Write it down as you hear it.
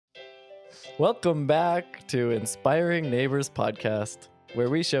Welcome back to Inspiring Neighbors Podcast, where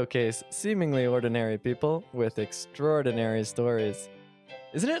we showcase seemingly ordinary people with extraordinary stories.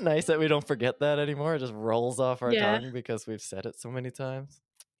 Isn't it nice that we don't forget that anymore? It just rolls off our tongue because we've said it so many times.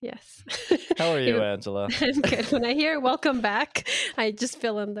 Yes. How are you, Angela? I'm good. When I hear welcome back, I just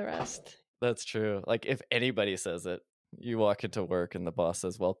fill in the rest. That's true. Like if anybody says it, you walk into work and the boss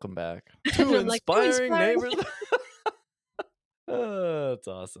says welcome back to Inspiring Neighbors. Oh, that's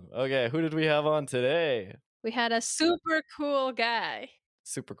awesome. Okay, who did we have on today? We had a super cool guy.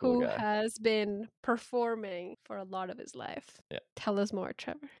 Super cool who guy. has been performing for a lot of his life. Yeah. Tell us more,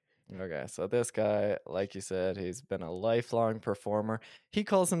 Trevor. Okay, so this guy, like you said, he's been a lifelong performer. He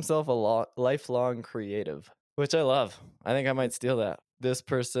calls himself a lifelong creative, which I love. I think I might steal that. This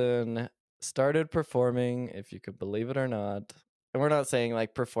person started performing, if you could believe it or not. And we're not saying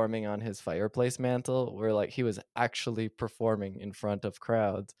like performing on his fireplace mantle. We're like he was actually performing in front of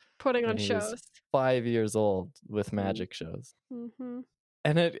crowds. Putting on shows. 5 years old with magic shows. Mm-hmm.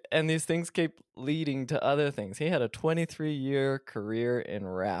 And these things keep leading to other things. He had a 23-year career in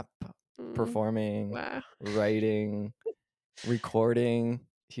rap, performing, writing, recording.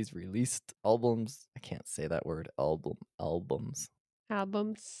 He's released albums. I can't say that word. Albums.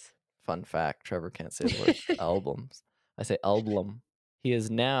 Fun fact, Trevor can't say the word albums. I say album. He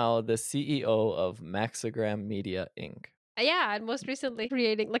is now the CEO of Maxagram Media, Inc. Yeah, and most recently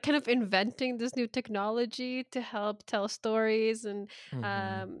creating, like kind of inventing this new technology to help tell stories and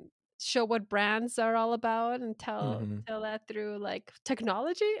show what brands are all about and tell that through like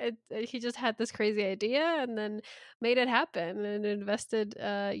technology. He just had this crazy idea and then made it happen and invested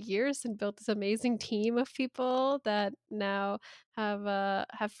years and built this amazing team of people that now have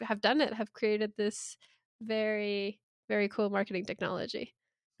done it, have created this very, very cool marketing technology.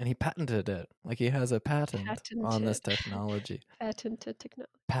 And he patented it. Like he has a patent on this technology.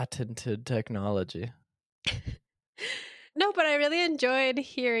 Patented technology. No, but I really enjoyed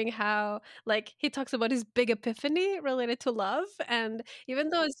hearing how, like, he talks about his big epiphany related to love, and even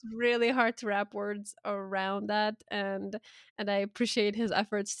though it's really hard to wrap words around that, and I appreciate his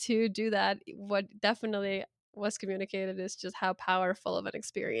efforts to do that, what definitely was communicated is just how powerful of an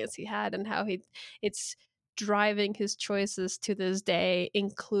experience he had, and how it's driving his choices to this day,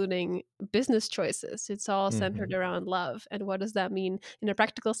 including business choices. It's all centered around love. And what does that mean in a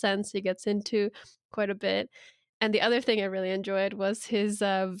practical sense? He gets into quite a bit. And the other thing I really enjoyed was his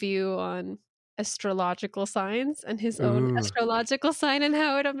view on astrological signs and his own astrological sign and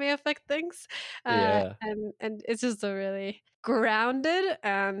how it may affect things. And it's just a really grounded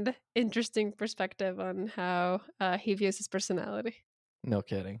and interesting perspective on how he views his personality. No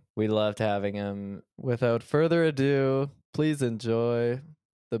kidding. We loved having him. Without further ado, please enjoy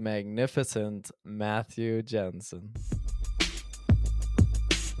the magnificent Matthew Jensen.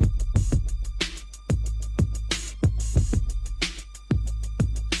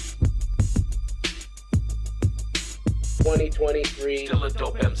 Still a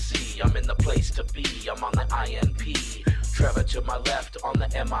dope MC. I'm in the place to be. I'm on the INP. Trevor to my left on the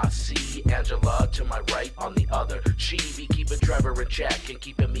MIC, Angela to my right on the other. She be keeping Trevor in check and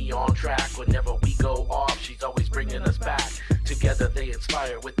keeping me on track. Whenever we go off, she's always bringing us back. Together they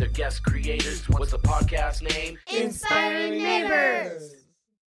inspire with their guest creators. What's the podcast name? Inspiring Neighbors.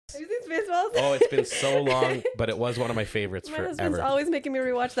 Have you seen Spaceballs? Oh, it's been so long, but it was one of my favorites forever. My husband's always making me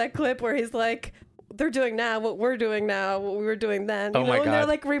rewatch that clip where he's like, they're doing now what we're doing now, what we were doing then. You know? My God. And they're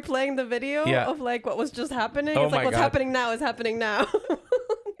like replaying the video of like what was just happening. Oh it's like my what's God. happening now is happening now.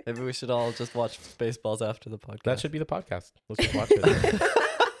 Maybe we should all just watch Spaceballs after the podcast. That should be the podcast. Let's just watch it.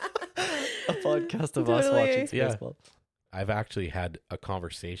 A podcast of us watching Spaceballs. I've actually had a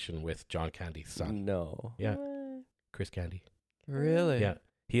conversation with John Candy's son. No. Yeah. Chris Candy. Really? Yeah.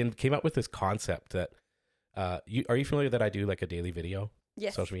 He came up with this concept that, are you familiar that I do like a daily video?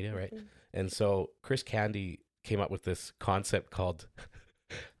 Yes. Social media, right? And so Chris Candy came up with this concept called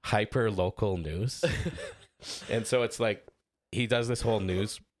hyper local news. And so it's like he does this whole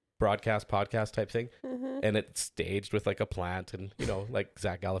news broadcast podcast type thing, and it's staged with like a plant and like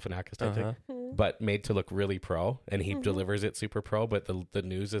Zach Galifianakis type thing, but made to look really pro, and he delivers it super pro. But the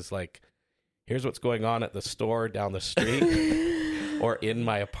news is like, here's what's going on at the store down the street. Or in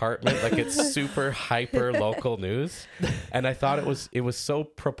my apartment, like it's super hyper local news, and I thought it was so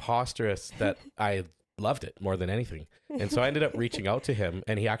preposterous that I loved it more than anything, and so I ended up reaching out to him,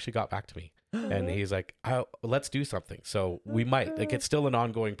 and he actually got back to me, and he's like, "Let's do something." So we might, like, it's still an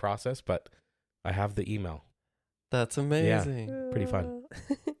ongoing process, but I have the email. That's amazing. Yeah, pretty fun.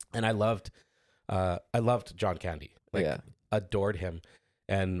 And I loved John Candy, adored him.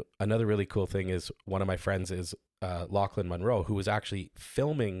 And another really cool thing is one of my friends is Lachlan Monroe, who was actually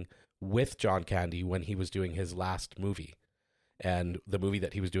filming with John Candy when he was doing his last movie, and the movie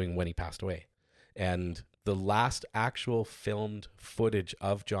that he was doing when he passed away. And the last actual filmed footage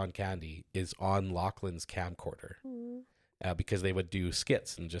of John Candy is on Lachlan's camcorder, because they would do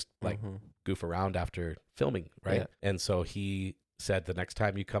skits and just like goof around after filming, right? Yeah. And so he said, the next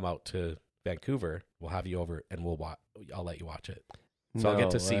time you come out to Vancouver, we'll have you over and I'll let you watch it. So I'll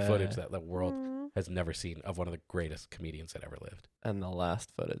get to see footage that the world has never seen of one of the greatest comedians that ever lived. And the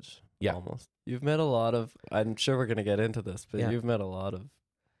last footage. Yeah. Almost. You've met a lot of, I'm sure we're going to get into this, but you've met a lot of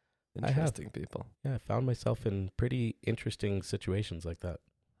interesting people. Yeah, I found myself in pretty interesting situations like that.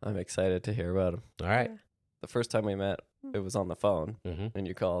 I'm excited to hear about them. All right. The first time we met, it was on the phone, and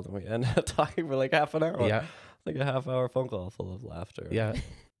you called, and we ended up talking for like half an hour. Yeah. Like a half-hour phone call full of laughter. Yeah.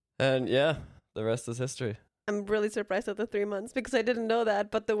 And yeah, the rest is history. I'm really surprised at the 3 months because I didn't know that.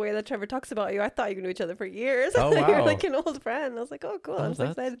 But the way that Trevor talks about you, I thought you knew each other for years. Oh, wow. You're like an old friend. I was like, oh, cool. I'm so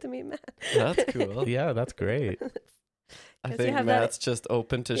excited to meet Matt. That's cool. Yeah, that's great. I think Matt's just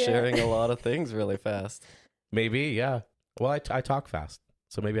open to sharing a lot of things really fast. Maybe, yeah. Well, I talk fast,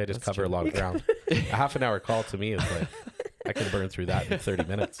 so maybe I just cover a lot of ground. A half an hour call to me is like, I can burn through that in 30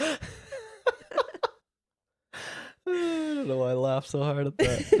 minutes. I don't know why I laughed so hard at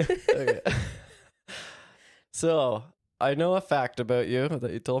that. Okay. So, I know a fact about you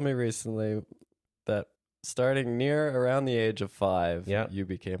that you told me recently, that starting around the age of 5, you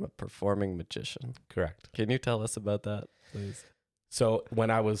became a performing magician. Correct. Can you tell us about that, please? So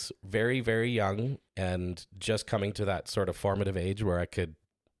when I was very, very young and just coming to that sort of formative age where I could,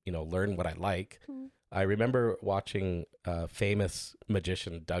 learn what I like, I remember watching famous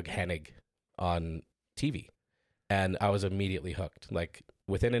magician Doug Hennig on TV, and I was immediately hooked. Like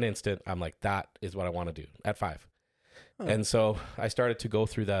within an instant, I'm like, that is what I want to do at 5. And so I started to go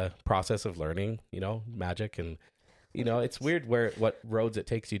through the process of learning, magic, and it's weird what roads it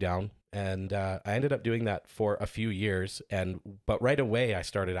takes you down. And I ended up doing that for a few years, but right away I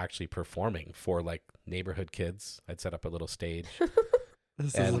started actually performing for like neighborhood kids. I'd set up a little stage.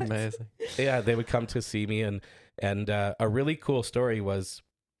 This is amazing. Yeah, they would come to see me, and a really cool story was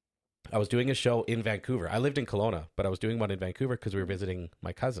I was doing a show in Vancouver. I lived in Kelowna, but I was doing one in Vancouver because we were visiting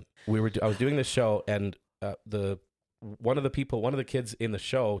my cousin. I was doing this show, and one of the kids in the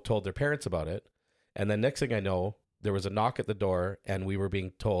show told their parents about it, and then next thing I know, there was a knock at the door, and we were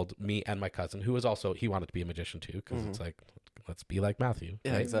being told, me and my cousin, who was also, he wanted to be a magician too, because it's like, let's be like Matthew.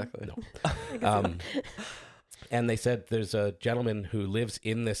 Yeah, right? exactly. No. And they said, there's a gentleman who lives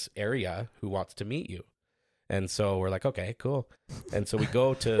in this area who wants to meet you. And so we're like, okay, cool. And so we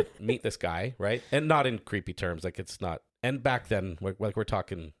go to meet this guy, right? And not in creepy terms, like it's not. And back then, we're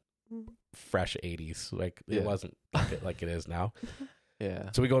talking fresh 80s, like it wasn't like it is now. Yeah.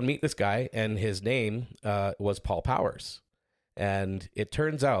 So we go and meet this guy, and his name was Paul Powers. And it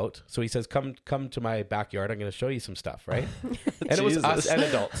turns out, so he says, come to my backyard. I'm going to show you some stuff, right? And it was us and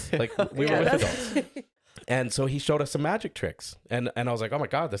adults. Like we were with adults. And so he showed us some magic tricks. And I was like, oh my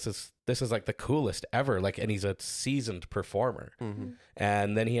God, this is like the coolest ever. Like, and he's a seasoned performer.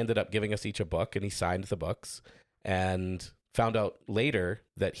 And then he ended up giving us each a book, and he signed the books, and found out later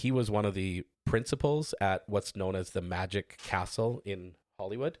that he was one of the principals at what's known as the Magic Castle in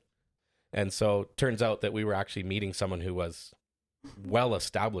Hollywood. And so turns out that we were actually meeting someone who was well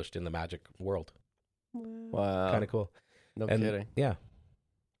established in the magic world. Wow. Kind of cool. No kidding. Yeah.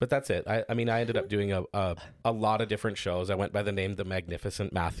 But that's it. I mean, I ended up doing a lot of different shows. I went by the name The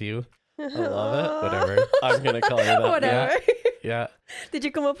Magnificent Matthew. I love it. Whatever. I'm going to call you that. Whatever. Yeah. Did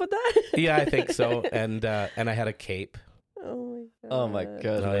you come up with that? Yeah, I think so. And I had a cape. Oh my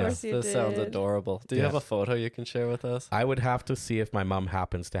goodness. This sounds adorable. Do you have a photo you can share with us? I would have to see if my mom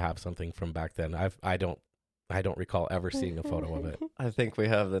happens to have something from back then. I don't recall ever seeing a photo of it. I think we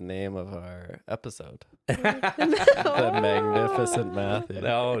have the name of our episode. The Magnificent Matthew.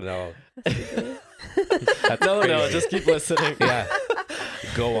 No. No, crazy. Just keep listening. Yeah.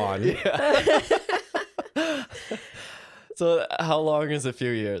 Go on. Yeah. So how long is a few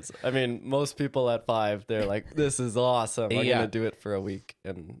years? I mean, most people at 5, they're like, this is awesome. I'm going to do it for a week.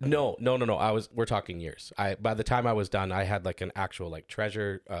 And No. We're talking years. By the time I was done, I had like an actual like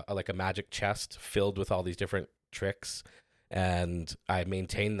treasure, like a magic chest filled with all these different tricks. And I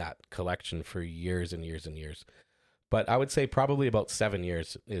maintained that collection for years and years and years. But I would say probably about 7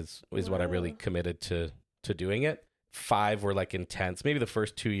 years is what I really committed to doing it. 5 were like intense. Maybe the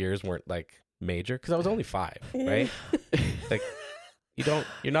first 2 years weren't like major because I was only 5, right? Like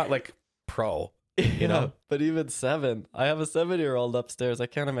you're not like pro, you know. But even 7, I have a 7-year-old upstairs. I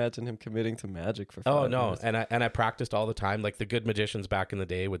can't imagine him committing to magic for 5 Oh no, years. and I practiced all the time. Like the good magicians back in the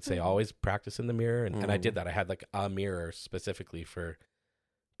day would say, always practice in the mirror, and I did that. I had like a mirror specifically for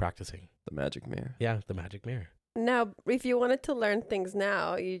practicing. The magic mirror. Yeah, the magic mirror. Now, if you wanted to learn things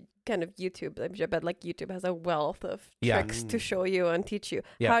now, you kind of YouTube. I bet like YouTube has a wealth of tricks to show you and teach you.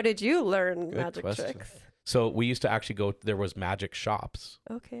 Yeah. How did you learn Good magic question. tricks? So we used to actually go, there was magic shops.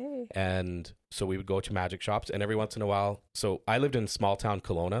 Okay. And so we would go to magic shops, and every once in a while, so I lived in small town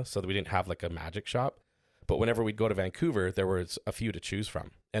Kelowna, so that we didn't have like a magic shop. But whenever we'd go to Vancouver, there was a few to choose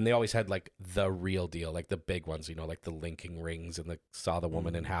from. And they always had like the real deal, like the big ones, you know, like the linking rings and the saw the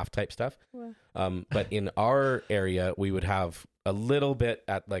woman in half type stuff. Wow. But in our area, we would have a little bit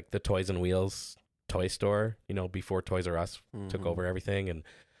at like the Toys and Wheels toy store, you know, before Toys R Us took over everything. And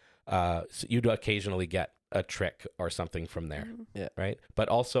so you'd occasionally get a trick or something from there. Yeah. Right. But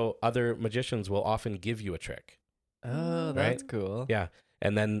also other magicians will often give you a trick. Oh, that's cool. Yeah.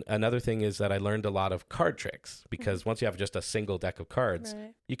 And then another thing is that I learned a lot of card tricks, because once you have just a single deck of cards,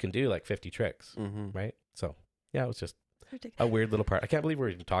 you can do like 50 tricks. Right. So yeah, it was just a weird little part. I can't believe we're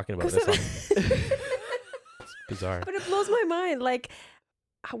even talking about this. It's bizarre. But it blows my mind. Like,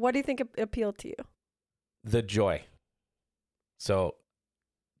 what do you think appealed to you? The joy. So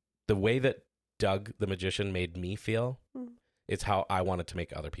the way that Doug the magician made me feel is how I wanted to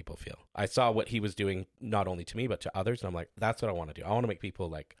make other people feel. I saw what he was doing not only to me but to others, and I'm like, that's what I want to do. I want to make people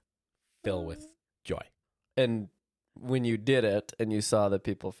like fill with joy. And when you did it and you saw the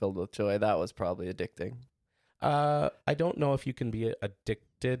people filled with joy, that was probably addicting. I don't know if you can be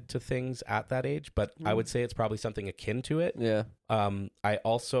addicted to things at that age, but I would say it's probably something akin to it. Yeah. I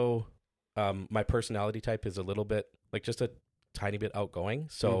also my personality type is a little bit like just a tiny bit outgoing.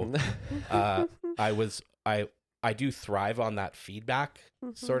 So I do thrive on that feedback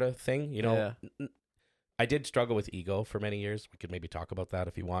sort of thing. You know, I did struggle with ego for many years. We could maybe talk about that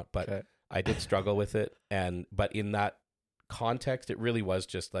if you want, but I did struggle with it. But in that context, it really was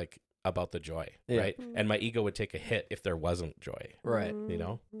just like about the joy, right? And my ego would take a hit if there wasn't joy. Right. You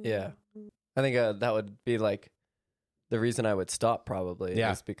know? Yeah. I think that would be like the reason I would stop probably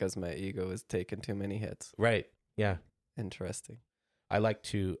is because my ego has taken too many hits. Right. Yeah. Interesting. I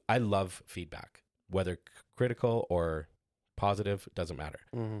love feedback, whether critical or positive, doesn't matter,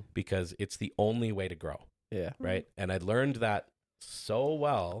 because it's the only way to grow. Yeah. Right. And I learned that so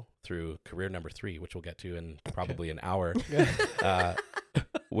well through career number 3, which we'll get to in probably an hour,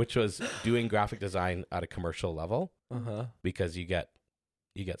 which was doing graphic design at a commercial level, because you get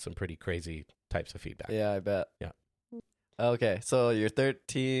some pretty crazy types of feedback. Yeah, I bet. Yeah. Okay, so you're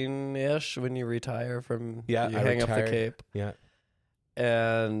 13-ish when you retire from you hang up the cape. Yeah.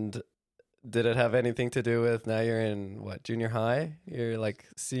 And did it have anything to do with now you're in junior high? You're like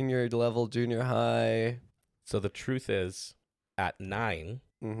senior level junior high. So the truth is, at 9,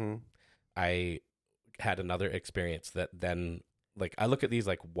 I had another experience that then, like, I look at these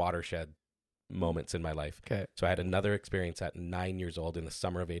like watershed moments in my life. Okay. So I had another experience at 9 years old in the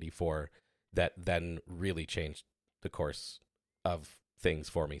summer of '84 that then really changed the course of things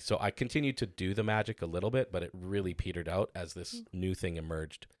for me. So I continued to do the magic a little bit, but it really petered out as this new thing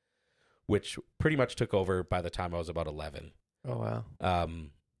emerged, which pretty much took over by the time I was about 11. Oh, wow.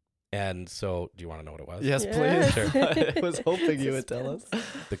 And so do you want to know what it was? Yes, please. Sure. I was hoping you would tell us.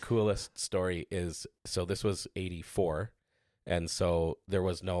 The coolest story is, so this was '84. And so there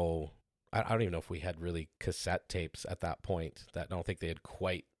was no, I don't even know if we had really cassette tapes at that point. I don't think they had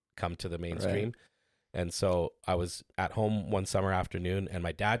quite come to the mainstream. Right. And so I was at home one summer afternoon, and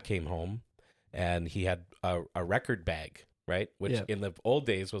my dad came home, and he had a record bag, right? Which in the old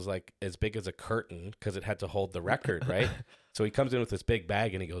days was like as big as a curtain because it had to hold the record, right? So he comes in with this big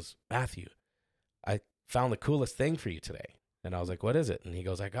bag, and he goes, "Matthew, I found the coolest thing for you today." And I was like, "What is it?" And he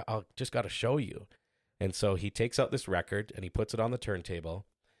goes, I just got to show you. And so he takes out this record, and he puts it on the turntable,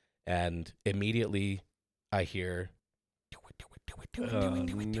 and immediately I hear, do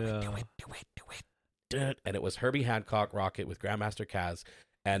it. And it was Herbie Hancock Rocket with Grandmaster Kaz.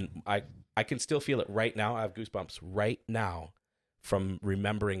 And I can still feel it right now. I have goosebumps right now from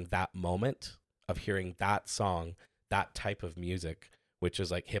remembering that moment of hearing that song, that type of music, which is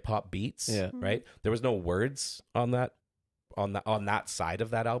like hip hop beats, right? There was no words on that side of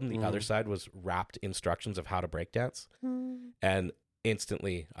that album. The other side was rapped instructions of how to breakdance. And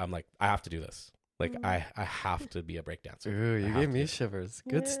instantly I'm like, I have to do this. Like, I have to be a breakdancer. Ooh, you gave me shivers.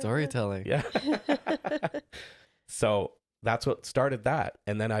 Good storytelling. Yeah. So that's what started that.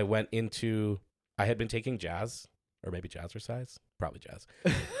 And then I went into, I had been taking jazz, or maybe jazzercise, probably jazz,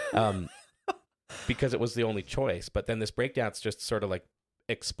 because it was the only choice. But then this breakdance just sort of like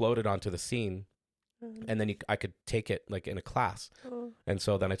exploded onto the scene. And then I could take it like in a class. And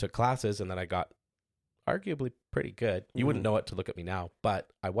so then I took classes, and then I got arguably pretty good. You wouldn't know it to look at me now,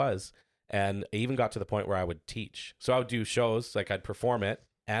 but I was. And I even got to the point where I would teach. So I would do shows, like I'd perform it,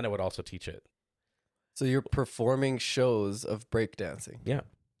 and I would also teach it. So you're performing shows of breakdancing. Yeah.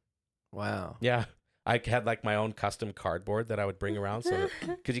 Wow. Yeah. I had like my own custom cardboard that I would bring around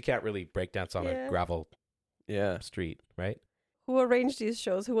because you can't really breakdance on a gravel street, right? Who arranged these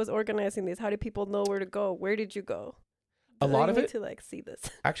shows? Who was organizing these? How did people know where to go? Where did you go? A lot of it to like see this.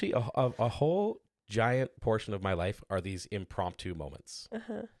 Actually, a whole giant portion of my life are these impromptu moments.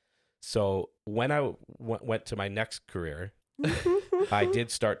 So when I went to my next career, I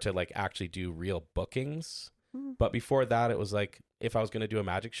did start to like actually do real bookings. But before that, it was like if I was going to do a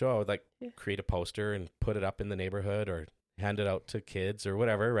magic show, I would like create a poster and put it up in the neighborhood or hand it out to kids or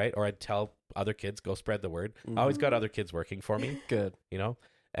whatever, right? Or I'd tell other kids, go spread the word. I always got other kids working for me. Good. You know?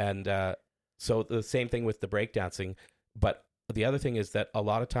 And so the same thing with the breakdancing. But the other thing is that a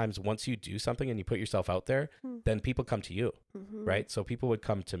lot of times once you do something and you put yourself out there, then people come to you, right? So people would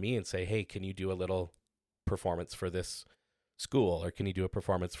come to me and say, hey, can you do a little performance for this school, or can you do a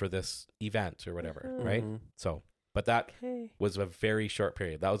performance for this event or whatever, right? So, but that was a very short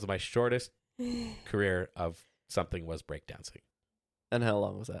period. That was my shortest career of something was breakdancing. And how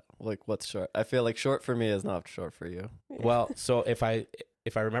long was that? Like, what's short? I feel like short for me is not short for you. Well, so if I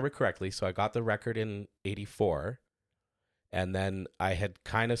remember correctly, so I got the record in 84, and then I had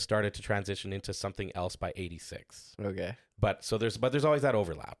kind of started to transition into something else by 86. Okay. But there's always that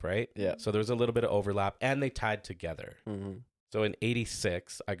overlap, right? Yeah. So there was a little bit of overlap, and they tied together. So in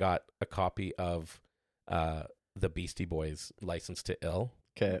 86, I got a copy of the Beastie Boys' License to Ill.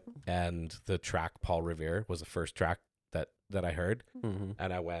 Okay. And the track Paul Revere was the first track that I heard.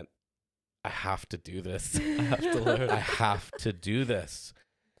 And I went, I have to do this. I have to learn. I have to do this.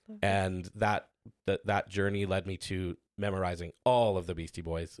 And that journey led me to memorizing all of the Beastie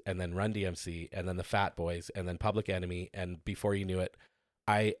Boys, and then Run DMC, and then the Fat Boys, and then Public Enemy. And before you knew it,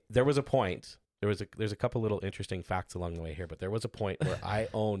 there was a point. There's a couple little interesting facts along the way here, but there was a point where I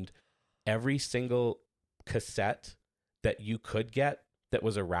owned every single cassette that you could get that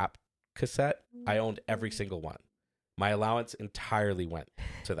was a rap cassette. I owned every single one. My allowance entirely went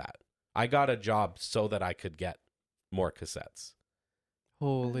to that. I got a job so that I could get more cassettes.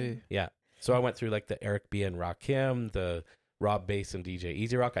 Holy. Yeah. So I went through like the Eric B and Rakim, the Rob Bass and DJ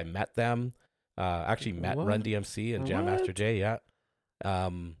Easy Rock. I met them. Actually met Run DMC and Jam Master Jay. Yeah.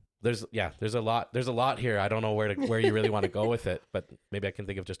 There's a lot here. I don't know where you really want to go with it, but maybe I can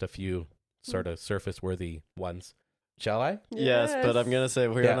think of just a few sort of surface worthy ones. Shall I? Yes, but I'm gonna say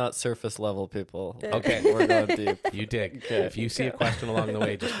we're not surface level people. Okay, we're going deep. You dig. Okay. If you see a question along the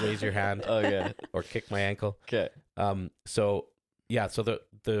way, just raise your hand. Okay. Or kick my ankle. Okay. So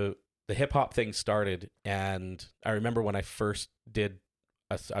the hip hop thing started, and I remember when I first did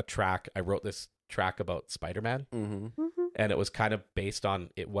a track, I wrote this track about Spider-Man. And it was kind of based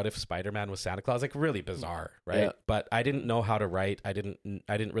on it. What if Spider-Man was Santa Claus? Like really bizarre, right? Yeah. But I didn't know how to write. I didn't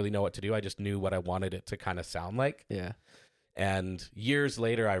really know what to do. I just knew what I wanted it to kind of sound like. Yeah. And years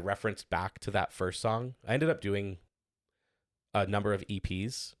later, I referenced back to that first song. I ended up doing a number of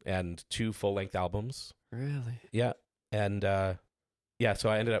EPs and 2 full-length albums. Really? Yeah. And so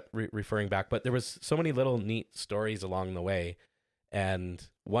I ended up referring back. But there was so many little neat stories along the way. And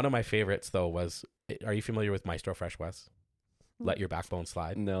one of my favorites, though, was, are you familiar with Maestro Fresh Wes? Let Your Backbone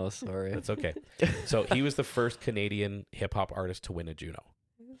Slide? No, sorry. That's okay. So he was the first Canadian hip hop artist to win a Juno.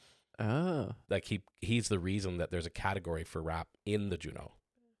 Oh. Like he's the reason that there's a category for rap in the Juno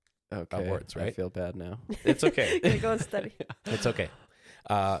Awards, right? I feel bad now. It's okay. Go and study. It's okay.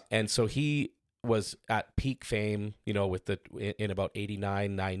 And so he was at peak fame, with in about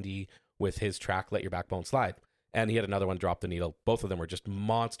 89, 90 with his track Let Your Backbone Slide. And he had another one, Drop the Needle. Both of them were just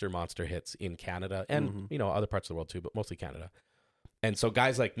monster hits in Canada and, other parts of the world too, but mostly Canada. And so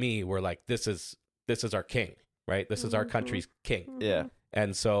guys like me were like, this is our king, right? This is our country's king. Yeah.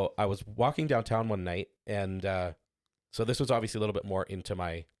 And so I was walking downtown one night, and so this was obviously a little bit more into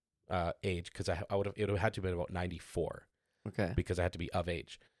my age, because it would have had to have been about 94. Okay. Because I had to be of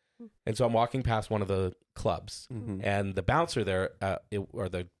age. And so I'm walking past one of the clubs, and the bouncer there, or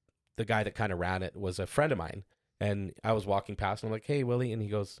the guy that kind of ran it, was a friend of mine. And I was walking past, and I'm like, "Hey, Willie," and he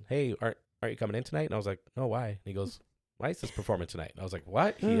goes, "Hey, aren't you coming in tonight?" And I was like, "No, why?" And he goes, "Why is this performing tonight?" And I was like,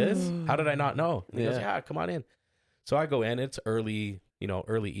 "What? He is? How did I not know?" And he goes, "Yeah, come on in." So I go in. It's early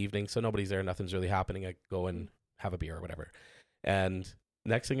evening, so nobody's there. Nothing's really happening. I go and have a beer or whatever. And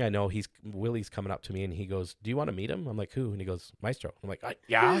next thing I know, Willie's coming up to me, and he goes, "Do you want to meet him?" I'm like, "Who?" And he goes, "Maestro." I'm like,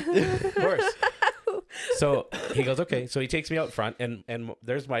 "Yeah, of course." So he goes, "Okay." So he takes me out front, and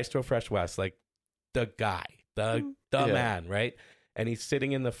there's Maestro Fresh West, like the guy, the man, right? and he's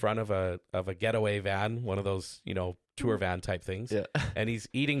sitting in the front of a getaway van, one of those, you know, tour van type things. Yeah. And he's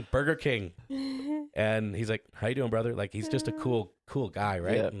eating Burger King. And he's like, "How you doing, brother?" Like, he's just a cool guy,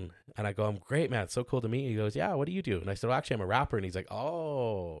 right? Yeah. And I go, "I'm great, man. It's so cool to meet you." He goes, "Yeah, what do you do?" And I said, "Well, actually, I'm a rapper." And he's like,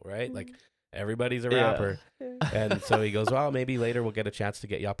 "Oh, right. Like, everybody's a rapper." And so he goes, "Well, maybe later we'll get a chance to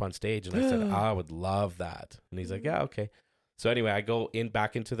get you up on stage." And I said, "I would love that." And he's like, "Yeah, okay." So anyway, I go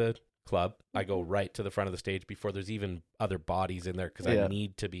back into the club. I go right to the front of the stage before there's even other bodies in there, because I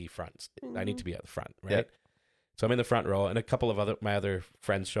need to be front. I need to be at the front, right? Yeah. So I'm in the front row, and a couple of my other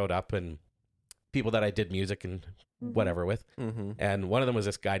friends showed up, and people that I did music and whatever with. And one of them was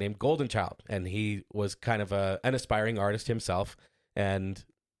this guy named Golden Child, and he was kind of an aspiring artist himself. And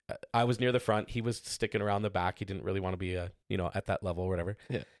I was near the front. He was sticking around the back. He didn't really want to be at that level or whatever.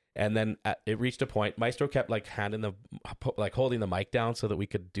 Yeah. And then it reached a point. Maestro kept holding the mic down so that we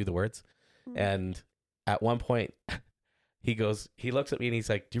could do the words. And at one point, he looks at me and he's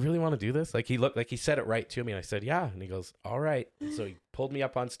like, "Do you really want to do this?" Like, he looked like he said it right to me, and I said, "Yeah." And he goes, "All right." And so he pulled me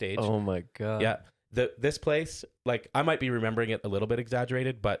up on stage. Oh my God. Yeah. This place, like, I might be remembering it a little bit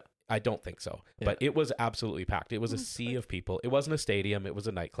exaggerated, but I don't think so. Yeah. But it was absolutely packed. It was a sea of people. It wasn't a stadium. It was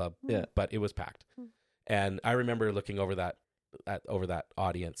a nightclub. Yeah. But it was packed. And I remember looking over that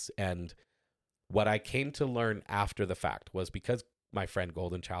audience, and what I came to learn after the fact was, because my friend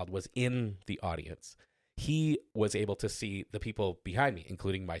Golden Child was in the audience, he was able to see the people behind me,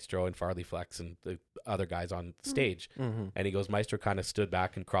 including Maestro and Farley Flex and the other guys on stage. And he goes, Maestro kind of stood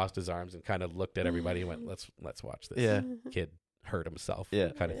back and crossed his arms and kind of looked at everybody and went, let's watch this kid hurt himself,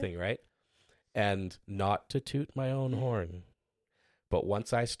 kind of thing, right? And not to toot my own horn, but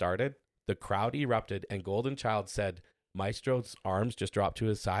once I started, the crowd erupted, and Golden Child said, Maestro's arms just dropped to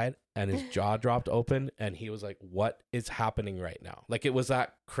his side and his jaw dropped open, and he was like, "What is happening right now?" Like, it was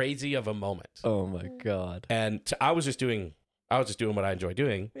that crazy of a moment. Oh my God. And I was just doing what I enjoy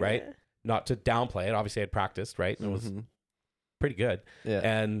doing, right? Not to downplay it. Obviously, I had practiced, right? And it was pretty good. Yeah.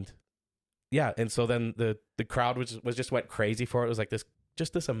 And so then the crowd was just went crazy for it. It was like this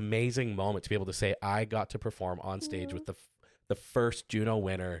amazing moment to be able to say I got to perform on stage with the first Juno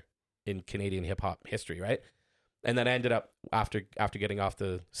winner in Canadian hip hop history, right? And then I ended up, after getting off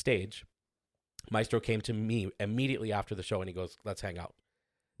the stage, Maestro came to me immediately after the show, and he goes, "Let's hang out."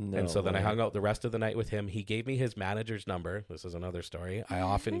 And so then I hung out the rest of the night with him. He gave me his manager's number. This is another story. I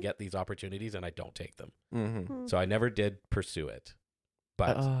often get these opportunities and I don't take them. So I never did pursue it.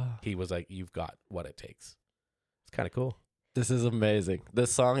 But he was like, "You've got what it takes." It's kind of cool. This is amazing. The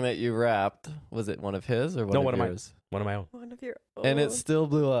song that you rapped, was it one of his or one of yours? One of my own. One of your own. And it still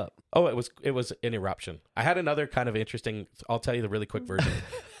blew up. Oh, it was an eruption. I had another kind of interesting, I'll tell you the really quick version.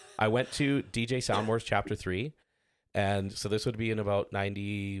 I went to DJ Soundware's Chapter 3, and so this would be in about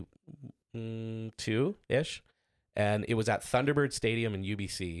 92-ish, and it was at Thunderbird Stadium in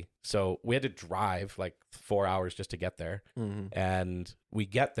UBC. So we had to drive like 4 hours just to get there, and we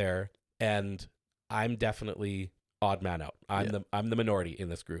get there, and I'm definitely odd man out. I'm the minority in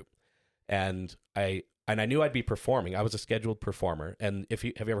this group, and I knew I'd be performing. I was a scheduled performer. And have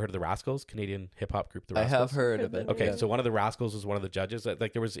you ever heard of the Rascals, Canadian hip hop group? The Rascals? I have heard of it. Okay, so one of the Rascals was one of the judges.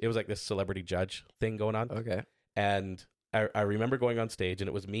 Like, it was like this celebrity judge thing going on. Okay, and I remember going on stage, and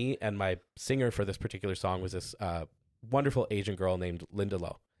it was me and my singer for this particular song was this wonderful Asian girl named Linda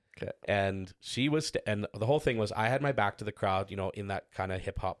Lowe. Okay, and she was, and the whole thing was I had my back to the crowd, in that kind of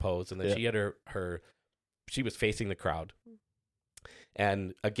hip hop pose, and then she had she was facing the crowd.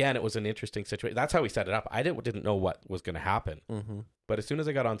 And again, it was an interesting situation. That's how we set it up. I didn't know what was going to happen. But as soon as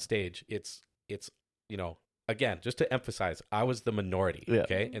I got on stage, it's again, just to emphasize, I was the minority. Yeah.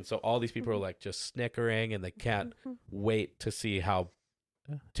 Okay. And so all these people are like just snickering, and they can't wait to see how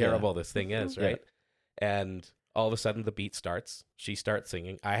terrible this thing is. Right. Yeah. And all of a sudden the beat starts. She starts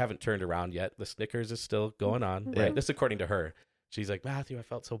singing. I haven't turned around yet. The Snickers is still going on. Right. This is according to her. She's like, "Matthew, I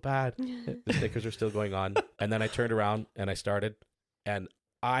felt so bad." The Snickers are still going on. And then I turned around and I started. And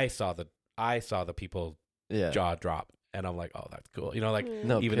I saw the people jaw drop, and I'm like, "Oh, that's cool," in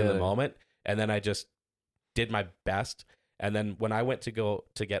the moment. And then I just did my best. And then when I went to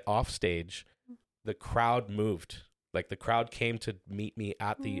get off stage, the crowd moved. Like, the crowd came to meet me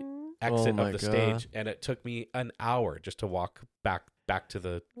at the exit of the stage, and it took me an hour just to walk back to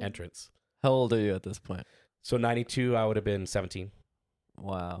the entrance. How old are you at this point? So 92, I would have been 17.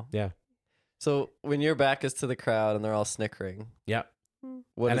 Wow. Yeah. So when your back is to the crowd and they're all snickering. Yeah.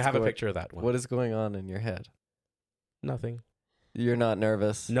 And I have a picture of that one. What is going on in your head? Nothing. You're not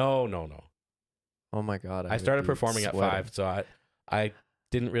nervous? No. Oh my God. I started performing at 5, so I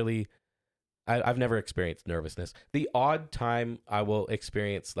didn't really, I've never experienced nervousness. The odd time I will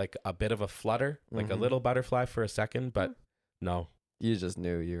experience like a bit of a flutter, like a little butterfly for a second, but no, You just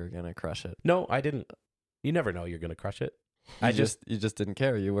knew you were gonna crush it. No, I didn't. You never know you're gonna crush it. You just didn't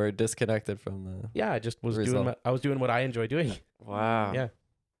care. You were disconnected from the. Yeah, I just was result. I was doing what I enjoy doing. Wow. Yeah.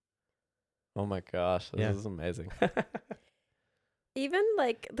 Oh my gosh, this Yeah. is amazing. Even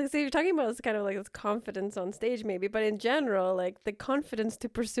like so you're talking about this kind of like this confidence on stage maybe, but in general, like the confidence to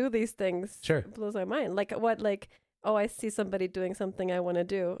pursue these things Sure. blows my mind. Like what oh, I see somebody doing something I want to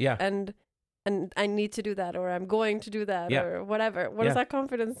do. Yeah. And I need to do that, or I'm going to do that, Yeah. or whatever. Where does that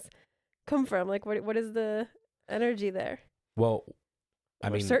confidence come from? Like what is the energy there? Well, I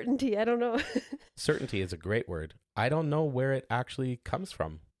Or mean, certainty, I don't know. certainty is a great word. I don't know where it actually comes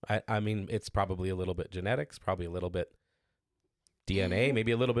from. I mean, it's probably a little bit genetics, probably a little bit DNA,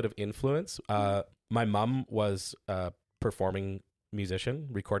 maybe a little bit of influence. My mom was a performing musician,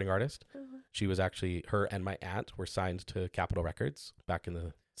 recording artist. She was actually, her and my aunt were signed to Capitol Records back in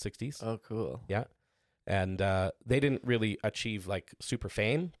the 60s. Oh, cool. Yeah. And they didn't really achieve like super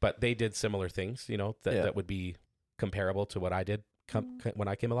fame, but they did similar things, you know, that would be comparable to what I did when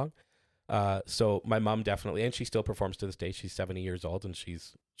I came along. So my mom definitely, and she still performs to this day. She's 70 years old and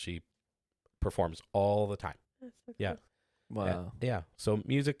she performs all the time. That's so Yeah. cool. Wow. Yeah. So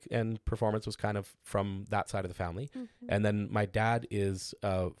music and performance was kind of from that side of the family. And then my dad is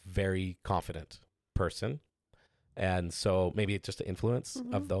a very confident person. And so maybe it's just the influence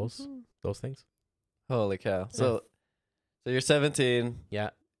of those things. Holy cow. So you're 17.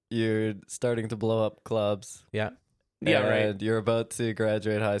 Yeah. You're starting to blow up clubs. Yeah. Yeah, right. And you're about to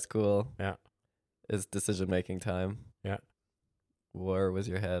graduate high school. Yeah. It's decision-making time. Yeah. Where was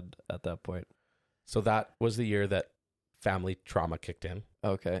your head at that point? So that was the year that family trauma kicked in.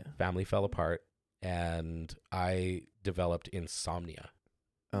 Okay. Family fell apart and I developed insomnia.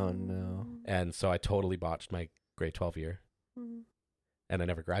 Oh, no. And so I totally botched my grade 12 year and I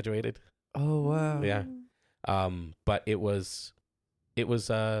never graduated. Oh, wow. Yeah. But it was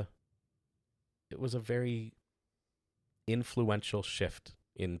a very influential shift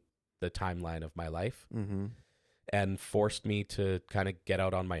in the timeline of my life and forced me to kind of get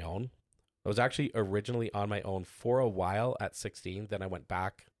out on my own. I was actually originally on my own for a while at 16. Then I went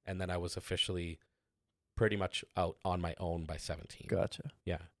back and then I was officially pretty much out on my own by 17. Gotcha.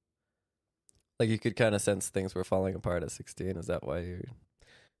 Yeah. Like you could kind of sense things were falling apart at 16. Is that why you...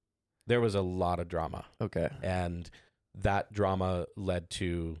 There was a lot of drama. Okay. And that drama led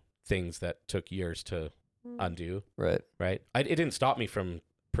to things that took years to undo. Right. Right. It didn't stop me from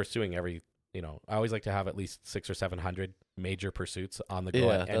pursuing every, you know, I always like to have at least 600 or 700 major pursuits on the go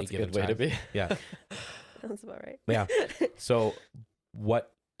at any given that's a good way to be. Yeah. That's about right. Yeah. So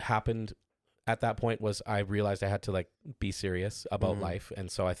what happened at that point was I realized I had to like be serious about life. And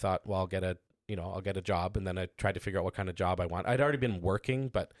so I thought, well, I'll get a job. And then I tried to figure out what kind of job I want. I'd already been working,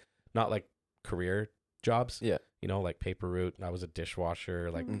 but not like career jobs. Yeah. You know, like paper route. I was a dishwasher,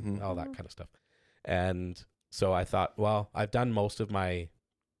 like all that kind of stuff. And so I thought, well, I've done most of my,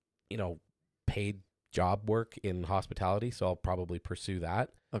 you know, paid job work in hospitality, so I'll probably pursue that.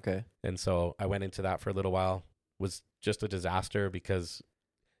 Okay. And so I went into that for a little while. Was just a disaster because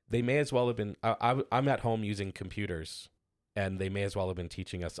they may as well have been, I'm at home using computers and they may as well have been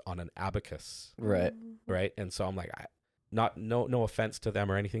teaching us on an abacus. Right. Right. And so I'm like, no offense to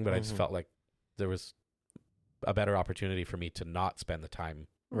them or anything, but I just felt like there was a better opportunity for me to not spend the time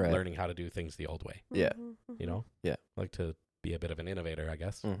learning how to do things the old way. Yeah. You know? Yeah. Like to be a bit of an innovator, I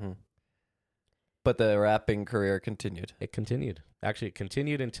guess. But the rapping career continued. It continued. Actually, it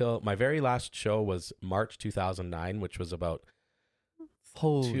continued until my very last show was March 2009, which was about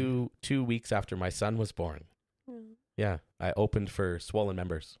two weeks after my son was born. Yeah. I opened for Swollen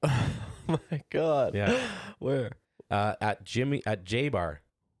Members. Oh my God. Yeah. Where? At J Bar.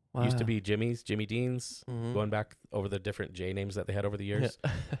 Wow. Used to be Jimmy's, Jimmy Dean's, going back over the different J names that they had over the years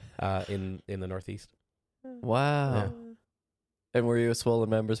in the Northeast. Wow. Yeah. And were you a Swollen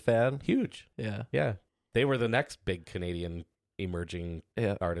Members fan? Huge. Yeah. Yeah. They were the next big Canadian emerging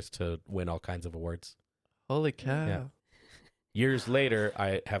Yeah. artist to win all kinds of awards. Holy cow. Yeah. Years later,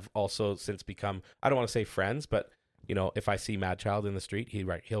 I have also since become, I don't want to say friends, but you know, if I see Mad Child in the street,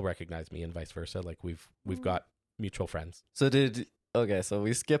 he'll recognize me and vice versa. Like we've got mutual friends. So so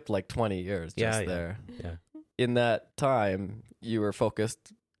we skipped like 20 years just there. Yeah. In that time, you were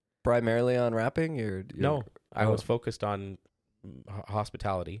focused primarily on rapping? No, I was focused on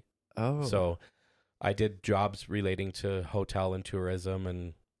hospitality. Oh. So I did jobs relating to hotel and tourism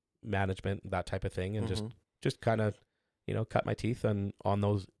and management, that type of thing. And just kind of, you know, cut my teeth on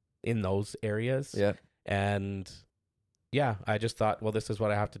those, in those areas. Yeah. And yeah, I just thought, well, this is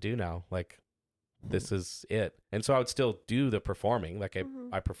what I have to do now. Like, this is it. And so I would still do the performing. Like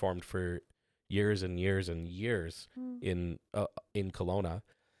I performed for years and years and years in Kelowna.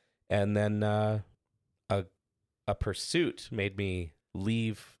 And then a pursuit made me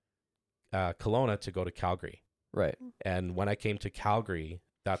leave Kelowna to go to Calgary. Right. And when I came to Calgary,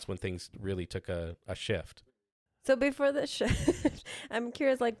 that's when things really took a shift. So before the shift, I'm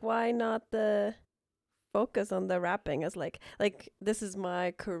curious, like, why not the focus on the rapping as like this is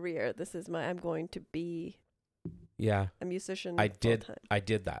my career, I'm going to be a musician. I did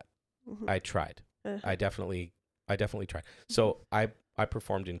that. I tried. I definitely tried. So I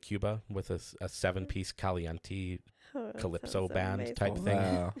performed in Cuba with a 7-piece caliente calypso band type thing.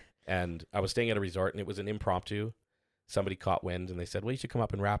 Wow. And I was staying at a resort, and it was an impromptu. Somebody caught wind, and they said, well, you should come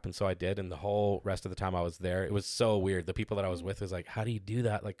up and rap. And so I did. And the whole rest of the time I was there, it was so weird. The people that I was with was like, how do you do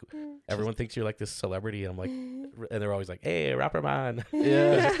that? Like, everyone thinks you're like this celebrity. And I'm like, and they're always like, hey, rapper man.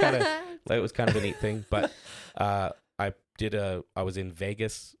 Yeah. It was kind of a neat thing. But I was in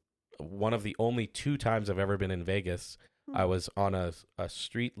Vegas. One of the only 2 times I've ever been in Vegas. I was on a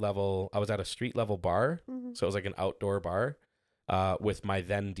street level. I was at a street level bar. So it was like an outdoor bar with my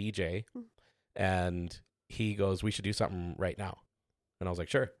then DJ. And he goes, we should do something right now. And I was like,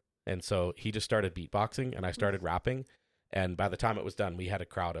 sure. And so he just started beatboxing, and I started rapping. And by the time it was done, we had a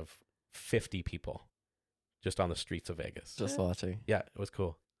crowd of 50 people just on the streets of Vegas. Just watching. Yeah, it was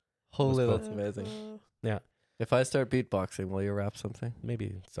cool. Holy, cool. that's amazing. Yeah. If I start beatboxing, will you rap something?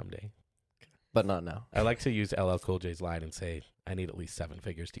 Maybe someday. But not now. I like to use LL Cool J's line and say, I need at least 7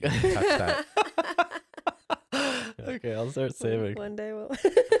 figures to get to touch that. Okay, I'll start saving. One day we'll...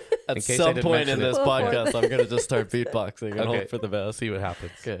 At some point in this podcast, I'm going to just start beatboxing and hope for the best. See what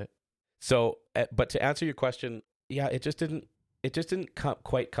happens. Okay. So, but to answer your question, yeah, it just didn't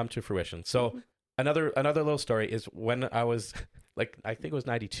quite come to fruition. So another little story is when I was like, I think it was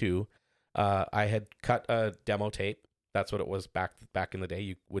 92, I had cut a demo tape. That's what it was back in the day.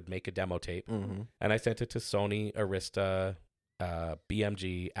 You would make a demo tape, and I sent it to Sony, Arista,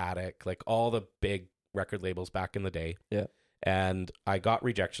 BMG, Attic, like all the big record labels back in the day. Yeah. And I got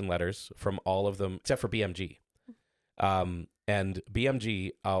rejection letters from all of them except for BMG. And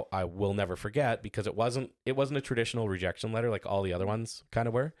BMG, I will never forget, because it wasn't a traditional rejection letter like all the other ones kind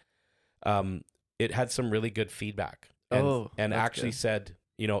of were. It had some really good feedback, and actually said,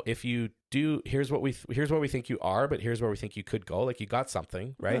 you know, if you do, here's what we think you are, but here's where we think you could go. Like, you got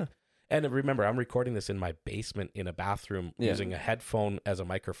something, right? Yeah. And remember, I'm recording this in my basement in a bathroom using a headphone as a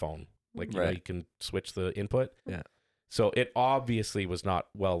microphone. Like, you know, you can switch the input. Yeah. So it obviously was not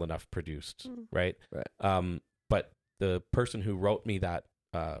well enough produced, right? Right. But the person who wrote me that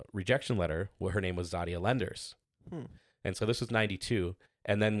rejection letter, well, her name was Zadia Lenders. And so this was 92.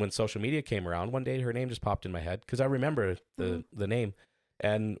 And then when social media came around, one day her name just popped in my head, because I remember the name.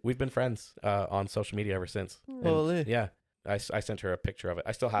 And we've been friends on social media ever since. Holy. Yeah. I sent her a picture of it.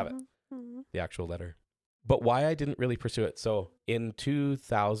 I still have it, the actual letter. But why I didn't really pursue it. So in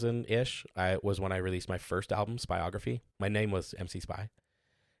 2000-ish, was when I released my first album, Spyography. My name was MC Spy.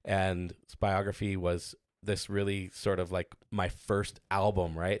 And Spyography was this really sort of like my first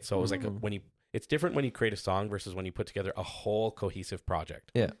album, right? So it was like it's different when you create a song versus when you put together a whole cohesive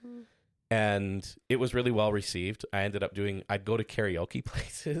project. Yeah. And it was really well received. I ended up I'd go to karaoke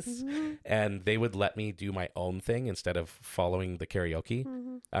places and they would let me do my own thing instead of following the karaoke.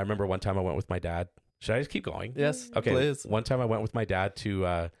 I remember one time I went with my dad. Should I just keep going? Yes. Okay. Please. One time I went with my dad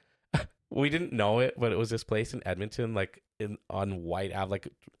to, we didn't know it, but it was this place in Edmonton, like on White Ave, like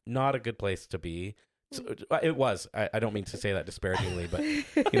not a good place to be. So, it was. I don't mean to say that disparagingly, but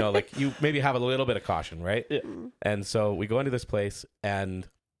you know, like you maybe have a little bit of caution, right? Yeah. And so we go into this place and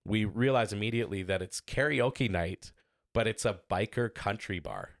we realize immediately that it's karaoke night, but it's a biker country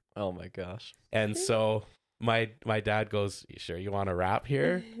bar. Oh my gosh. And so my dad goes, "You sure you want to rap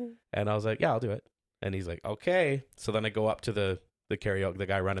here?" And I was like, "Yeah, I'll do it." And he's like, "Okay." So then I go up to the karaoke, the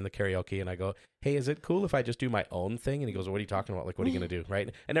guy running the karaoke, and I go, "Hey, is it cool if I just do my own thing?" And he goes, "What are you talking about? Like, what are you going to do?"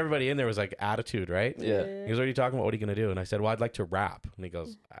 Right? And everybody in there was like attitude, right? Yeah. He goes, "What are you talking about? What are you going to do?" And I said, "Well, I'd like to rap." And he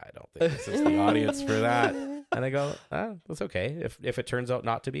goes, "I don't think this is the audience for that." And I go, "That's okay. If it turns out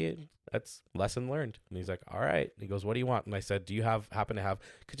not to be, that's lesson learned." And he's like, "All right." And he goes, "What do you want?" And I said, "Do you happen to have,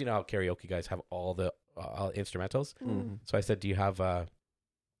 because you know how karaoke guys have all the instrumentals?" So I said, "Do you have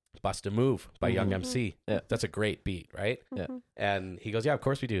Bust a Move by Young MC?" Yeah. That's a great beat, right? Yeah. And he goes, "Yeah, of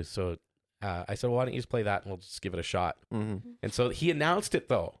course we do." So I said, "Well, why don't you just play that and we'll just give it a shot?" And so he announced it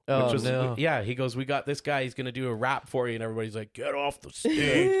though. Oh, no. Yeah, he goes, "We got this guy, he's going to do a rap for you." And everybody's like, "Get off the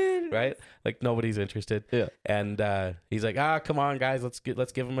stage." Right? Like nobody's interested. Yeah. And he's like, "Come on guys, let's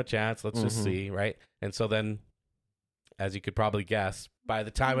give him a chance. Let's just see." Right? And so then as you could probably guess, by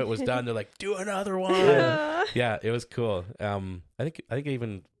the time it was done, they're like, do another one. Yeah, it was cool. I think I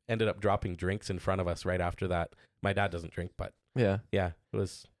even ended up dropping drinks in front of us right after that. My dad doesn't drink, but yeah, it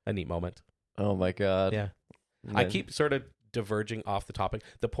was a neat moment. Oh my God. Yeah. I keep sort of diverging off the topic.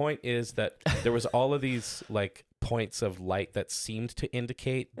 The point is that there was all of these like points of light that seemed to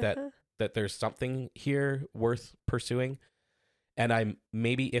indicate that there's something here worth pursuing. And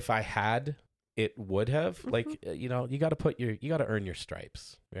maybe if I had, it would have like, you know, you got to earn your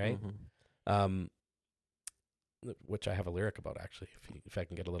stripes, right? Which I have a lyric about actually. If I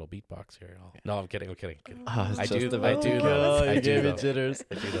can get a little beatbox here. No, I'm kidding. Oh, I do though. I I gave do me jitters.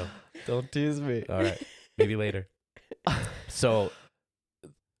 I do though. Don't tease me. All right, maybe later. So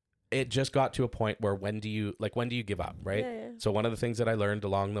it just got to a point where when do you give up, right? Yeah. So one of the things that I learned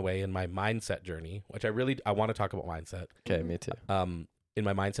along the way in my mindset journey, which I want to talk about mindset. Okay, me too. In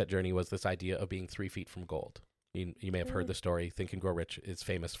my mindset journey was this idea of being 3 feet from gold. You may have heard the story. Think and Grow Rich is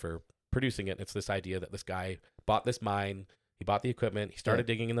famous for producing it. It's this idea that this guy bought this mine. He bought the equipment. He started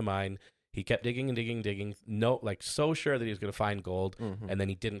digging in the mine. He kept digging and digging. No, like so sure that he was going to find gold. And then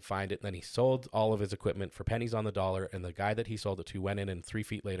he didn't find it. And then he sold all of his equipment for pennies on the dollar. And the guy that he sold it to went in, and 3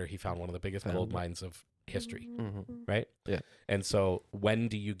 feet later, he found one of the biggest gold mines of history. Right? Yeah. And so when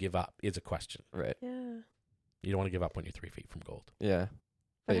do you give up is a question. Right. Yeah. You don't want to give up when you're 3 feet from gold. Yeah.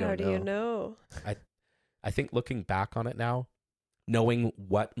 But how do you know? I think looking back on it now, knowing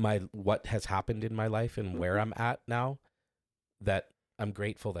what has happened in my life and where I'm at now, that I'm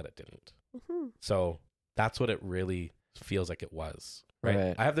grateful that it didn't. So that's what it really feels like it was.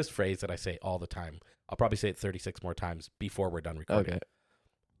 Right? I have this phrase that I say all the time. I'll probably say it 36 more times before we're done recording. Okay.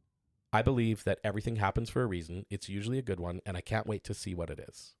 I believe that everything happens for a reason. It's usually a good one, and I can't wait to see what it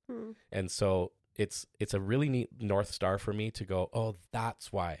is. And so it's a really neat North Star for me to go, oh,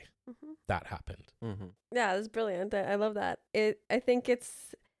 that's why that happened. Yeah, that's brilliant. I love that. I think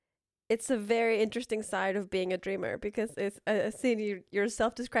it's a very interesting side of being a dreamer, because I've seen you're a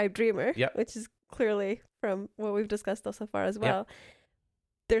self-described dreamer, which is clearly from what we've discussed so far as well.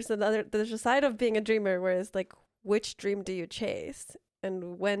 There's a side of being a dreamer where it's like, which dream do you chase?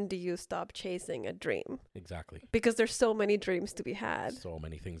 And when do you stop chasing a dream? Exactly. Because there's so many dreams to be had. So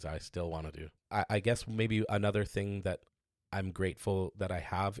many things I still want to do. I guess maybe another thing that I'm grateful that I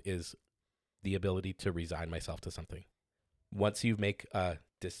have is the ability to resign myself to something. Once you make a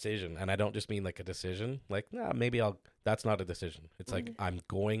decision, and I don't just mean like a decision, like, that's not a decision. It's like, I'm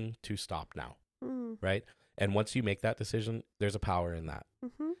going to stop now. Right? And once you make that decision, there's a power in that.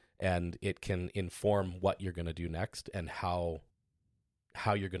 And it can inform what you're going to do next and how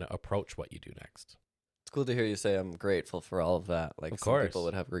you're going to approach what you do next. It's cool to hear you say I'm grateful for all of that. Like, some people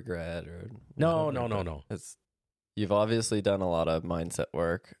would have regret or no. You've obviously done a lot of mindset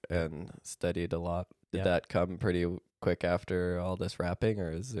work and studied a lot. Did that come pretty quick after all this rapping,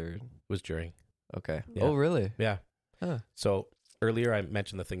 or is there? It was during. Okay. Yeah. Oh, really? Yeah. Huh. So earlier I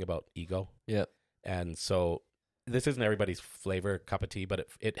mentioned the thing about ego. Yeah. And so this isn't everybody's flavor cup of tea, but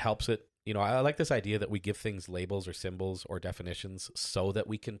it helps it. You know, I like this idea that we give things labels or symbols or definitions so that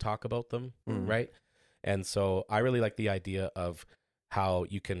we can talk about them, right? And so I really like the idea of how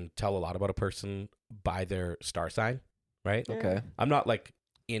you can tell a lot about a person by their star sign, right? Okay. I'm not like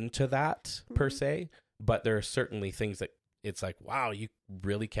into that per se, but there are certainly things that it's like, wow, you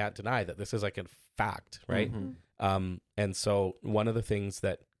really can't deny that this is like a fact, right? And so one of the things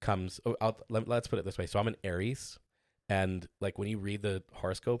that comes, let's put it this way. So I'm an Aries. And like when you read the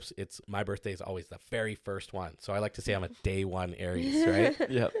horoscopes, my birthday is always the very first one. So I like to say I'm a day one Aries, right?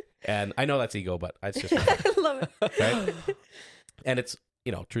 Yeah. And I know that's ego, but it's just I love it. Right? And it's,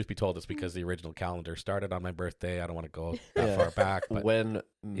 you know, truth be told, it's because the original calendar started on my birthday. I don't want to go that far back. But when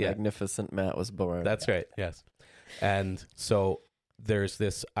Magnificent Matt was born. That's right. Yes. And so there's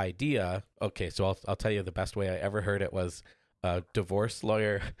this idea. Okay, so I'll tell you the best way I ever heard it was a divorce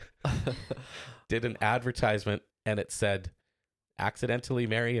lawyer did an advertisement. And it said, accidentally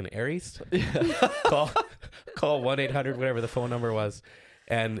marry an Aries? Call 1-800, whatever the phone number was.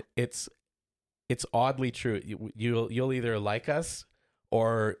 And it's oddly true. You'll either like us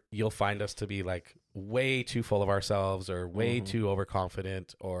or you'll find us to be like way too full of ourselves or way too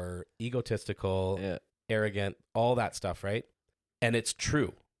overconfident or egotistical, arrogant, all that stuff, right? And it's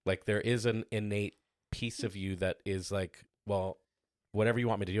true. Like there is an innate piece of you that is like, well, whatever you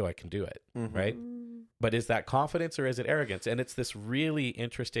want me to do, I can do it, right? But is that confidence or is it arrogance? And it's this really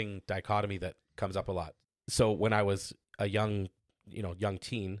interesting dichotomy that comes up a lot. So when I was a young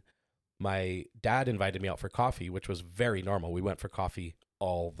teen, my dad invited me out for coffee, which was very normal. We went for coffee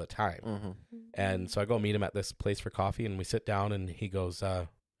all the time. And so I go meet him at this place for coffee and we sit down and he goes, I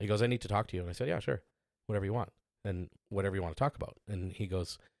need to talk to you. And I said, yeah, sure. Whatever you want. and whatever you want to talk about. And he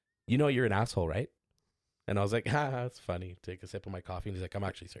goes, you know, you're an asshole, right? And I was like, that's funny. Take a sip of my coffee. And he's like, I'm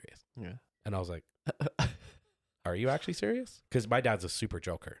actually serious. Yeah. And I was like, are you actually serious? Because my dad's a super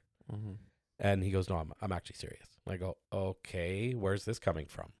joker. Mm-hmm. And he goes, no, I'm actually serious. I go, okay, where's this coming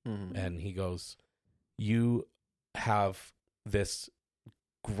from? Mm-hmm. And he goes, you have this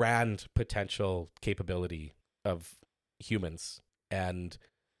grand potential capability of humans, and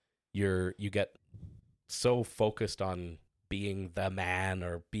you get so focused on being the man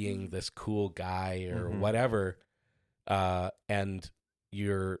or being this cool guy or whatever, and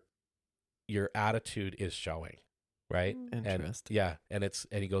your attitude is showing, right? Interesting. And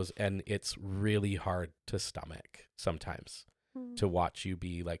he goes, and it's really hard to stomach sometimes to watch you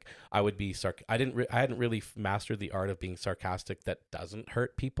be like, I would be I hadn't really mastered the art of being sarcastic that doesn't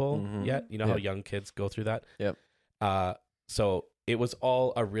hurt people yet. You know how young kids go through that? Yep. So it was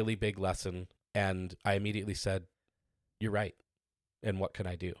all a really big lesson, and I immediately said, you're right. And what can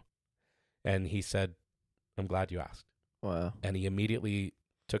I do? And he said, I'm glad you asked. Wow. And he immediately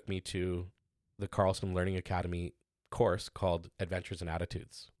took me to the Carlson Learning Academy course called Adventures and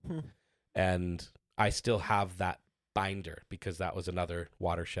Attitudes. And I still have that binder because that was another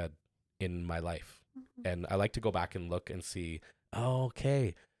watershed in my life. And I like to go back and look and see,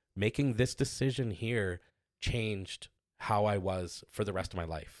 okay, making this decision here changed how I was for the rest of my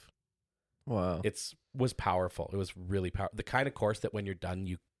life. Wow. It was powerful. It was really powerful. The kind of course that when you're done,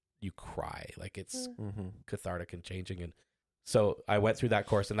 you cry. Like it's cathartic and changing. And so I went through that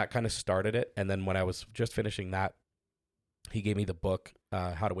course, and that kind of started it. And then when I was just finishing that, he gave me the book,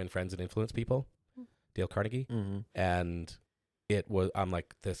 How to Win Friends and Influence People, Dale Carnegie. And I'm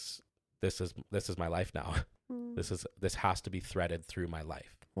like, this is my life now. This has to be threaded through my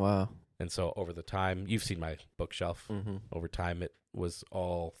life. Wow. And so over the time, you've seen my bookshelf. Over time, it was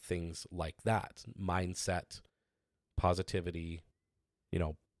all things like that. Mindset, positivity,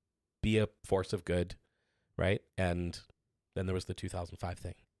 be a force of good, right? And then there was the 2005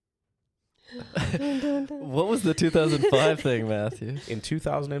 thing. What was the 2005 thing, Matthew? In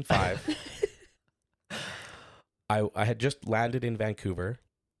 2005, I had just landed in Vancouver.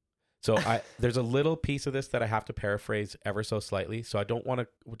 So there's a little piece of this that I have to paraphrase ever so slightly. So I don't want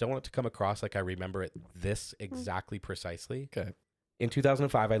it to come across like I remember it this exactly precisely. Okay. In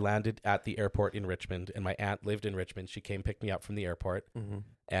 2005, I landed at the airport in Richmond, and my aunt lived in Richmond. She came pick me up from the airport,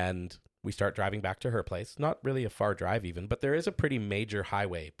 and we start driving back to her place. Not really a far drive even, but there is a pretty major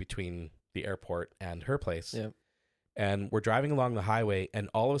highway between the airport and her place. Yep. And we're driving along the highway,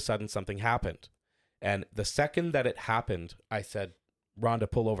 and all of a sudden something happened. And the second that it happened, I said, Rhonda,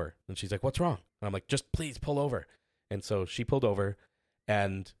 pull over. And she's like, what's wrong? And I'm like, just please pull over. And so she pulled over,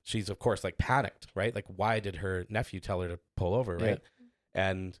 and she's of course like panicked, right? Like, why did her nephew tell her to pull over, right?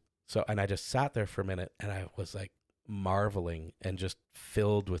 And I just sat there for a minute, and I was like marveling and just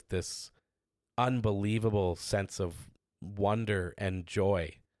filled with this unbelievable sense of wonder and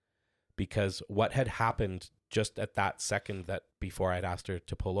joy, because what had happened just at that second that before I'd asked her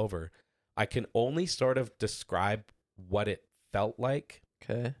to pull over, I can only sort of describe what it felt like.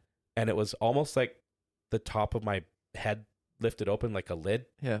 Okay. And it was almost like the top of my head lifted open like a lid.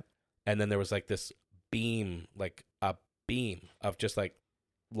 Yeah. And then there was like this beam, like a beam of just like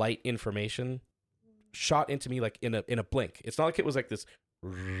light information shot into me like in a blink. It's not like it was like this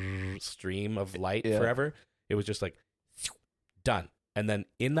stream of light forever. It was just like done. And then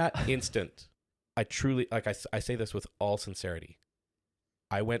in that instant, I truly, like I say this with all sincerity,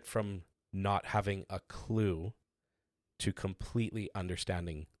 I went from not having a clue to completely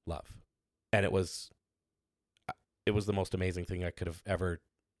understanding love. And it was the most amazing thing I could have ever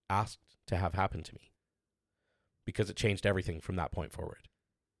asked to have happen to me, because it changed everything from that point forward.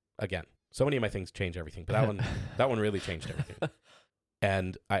 Again, so many of my things change everything, but that one really changed everything.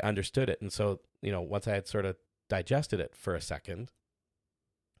 And I understood it. And so, once I had sort of digested it for a second,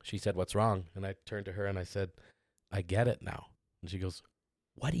 she said, what's wrong? And I turned to her and I said, I get it now. And she goes,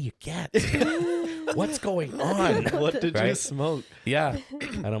 what do you get? What's going on? What did you smoke? Yeah.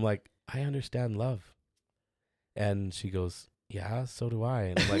 And I'm like, I understand love. And she goes, yeah, so do I.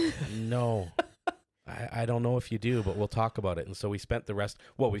 And I'm like, no, I don't know if you do, but we'll talk about it. And so we spent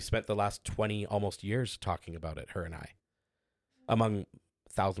the last 20 almost years talking about it, her and I, among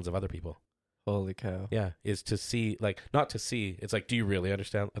thousands of other people. Holy cow. Yeah. Is to see, like, not to see. It's like, do you really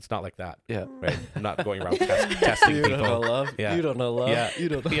understand? It's not like that. Yeah. Right. I'm not going around testing you people. Don't know love. Yeah. You don't know love. Yeah. You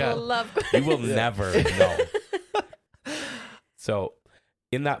don't know love. You will never know. So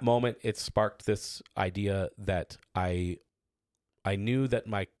in that moment, it sparked this idea that I knew that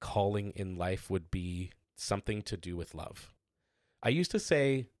my calling in life would be something to do with love. I used to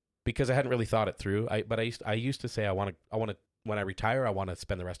say because I hadn't really thought it through. I used to say I want to when I retire, I want to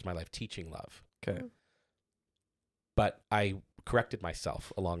spend the rest of my life teaching love. Okay. But I corrected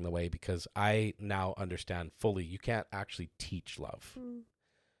myself along the way because I now understand fully you can't actually teach love.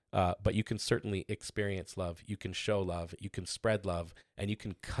 But you can certainly experience love. You can show love. You can spread love. And you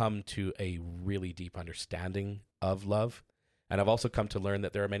can come to a really deep understanding of love. And I've also come to learn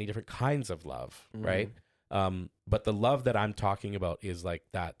that there are many different kinds of love, right? But the love that I'm talking about is like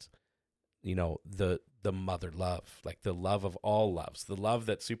that, you know, the mother love, like the love of all loves, the love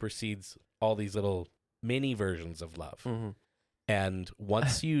that supersedes all these little mini versions of love. And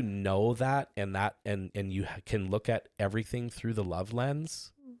once you know that and you can look at everything through the love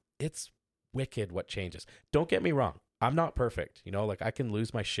lens, it's wicked what changes. Don't get me wrong. I'm not perfect. You know, like I can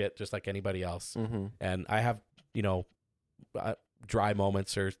lose my shit just like anybody else. And I have, you know, dry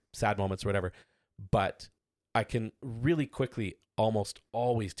moments or sad moments or whatever. But I can really quickly almost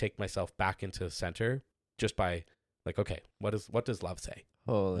always take myself back into the center just by like, okay, what does love say?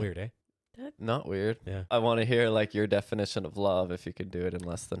 Weird, eh? Not weird. Yeah. I want to hear like your definition of love if you could do it in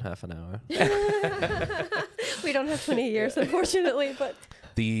less than half an hour. We don't have 20 years, unfortunately, but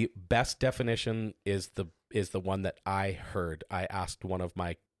the best definition is the one that I heard. I asked one of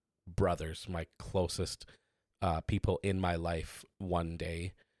my brothers, my closest people in my life one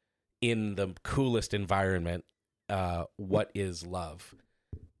day in the coolest environment, what is love?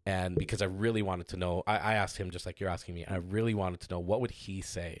 And because I really wanted to know, I asked him just like you're asking me, I really wanted to know what would he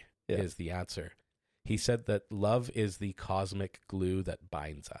say is the answer. He said that love is the cosmic glue that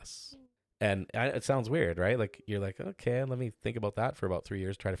binds us. And it sounds weird, right? Like you're like, okay, let me think about that for about 3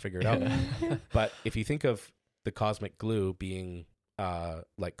 years, try to figure it out. But if you think of the cosmic glue being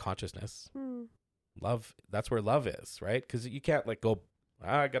like consciousness, love, that's where love is, right? Because you can't like go,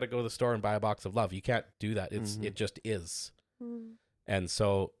 I got to go to the store and buy a box of love. You can't do that. It just is. And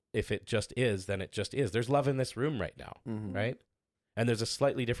so if it just is, then it just is. There's love in this room right now, right? And there's a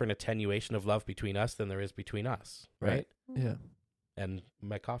slightly different attenuation of love between us than there is between us, right? Yeah. And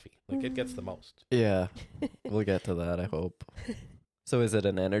my coffee, like it gets the most. Yeah. We'll get to that, I hope. So is it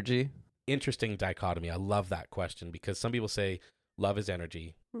an energy? Interesting dichotomy. I love that question because some people say love is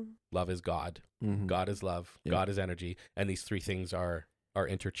energy, love is God, God is love, God is energy, and these three things are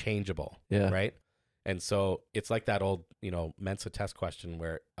interchangeable, right? And so it's like that old, you know, Mensa test question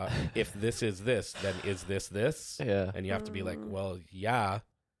where if this is this, then is this? Yeah. And you have to be like, well, yeah,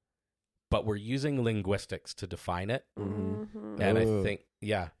 but we're using linguistics to define it. And I think,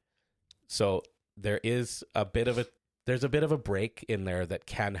 so there's a bit of a break in there that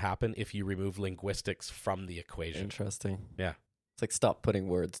can happen if you remove linguistics from the equation. Interesting. Yeah. It's like stop putting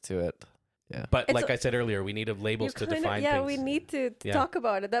words to it. Yeah. But like I said earlier, we need labels to define things. We need to talk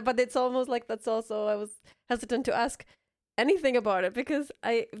about it. But it's almost like that's also, I was hesitant to ask anything about it because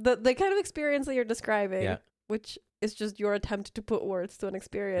the kind of experience that you're describing, which is just your attempt to put words to an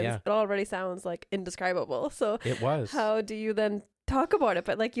experience, it already sounds like indescribable. So it was. How do you then talk about it?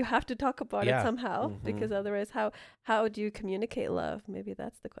 But like you have to talk about it somehow because otherwise how do you communicate love? Maybe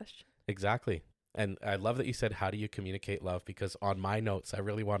that's the question. Exactly. And I love that you said, how do you communicate love? Because on my notes, I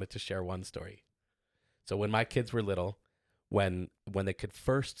really wanted to share one story. So when my kids were little, when they could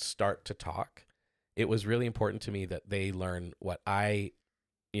first start to talk, it was really important to me that they learn what I,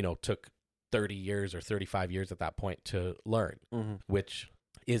 you know, took 30 years or 35 years at that point to learn, which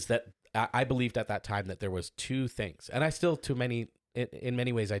is that I believed at that time that there was two things. And I still, in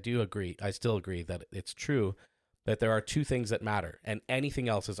many ways, I do agree. I still agree that it's true that there are two things that matter and anything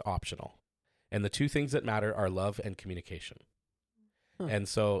else is optional. And the two things that matter are love and communication. And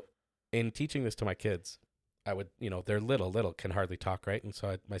so in teaching this to my kids, I would, you know, they're little, can hardly talk, right? And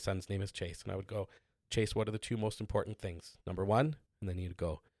so my son's name is Chase. And I would go, Chase, what are the two most important things? Number one, and then he'd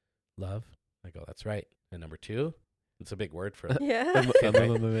go, love. I go, that's right. And number two, it's a big word for kid, right? I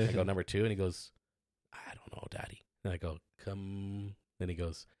go, number two. And he goes, I don't know, Daddy. And I go, Then he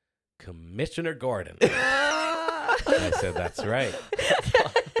goes, Commissioner Gordon. And I said, that's right.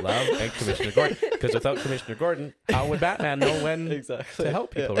 Love and Commissioner Gordon. Because without Commissioner Gordon, how would Batman know when to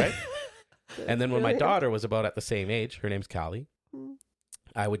help people, right? And then when my daughter was about at the same age, her name's Callie,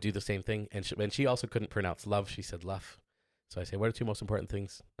 I would do the same thing. And when she also couldn't pronounce love, she said love. So I say, what are two most important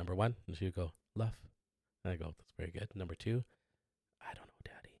things? Number one, and she would go, love. And I go, that's very good. Number two, I don't know,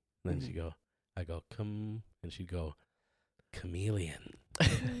 Daddy. And then I go, come, and she'd go, chameleon.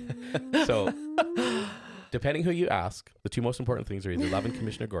 So depending who you ask, the two most important things are either love and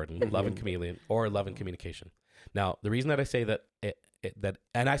Commissioner Gordon, love and chameleon, or love and communication. Now, the reason that I say that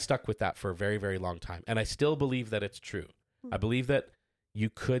and I stuck with that for a very, very long time, and I still believe that it's true. I believe that you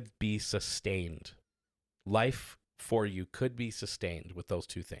could be sustained. Life for you could be sustained with those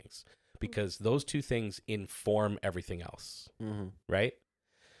two things, because those two things inform everything else, right?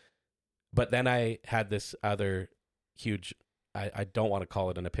 But then I had this other huge, I don't want to call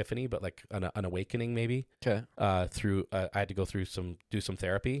it an epiphany, but like an awakening maybe. Okay. Through I had to go through do some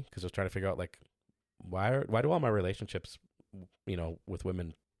therapy, because I was trying to figure out like why do all my relationships, with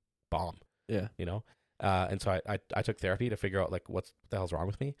women bomb? Yeah. And so I took therapy to figure out like what the hell's wrong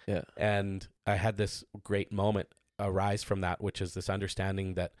with me. Yeah. And I had this great moment arise from that, which is this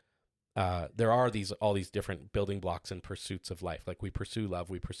understanding that there are all these different building blocks and pursuits of life. Like we pursue love,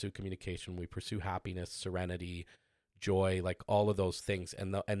 we pursue communication, we pursue happiness, serenity, joy, like all of those things.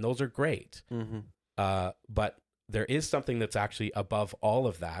 And those are great. But there is something that's actually above all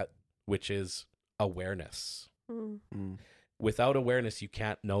of that, which is awareness. Without awareness, you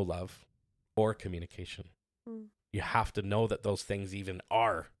can't know love or communication. You have to know that those things even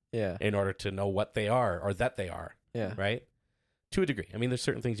are in order to know what they are or that they are. Yeah. Right? To a degree. I mean, there's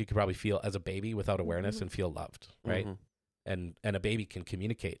certain things you could probably feel as a baby without awareness and feel loved, right? And a baby can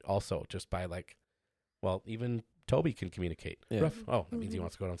communicate also just by like, well, even Toby can communicate. Yeah. Oh, that means he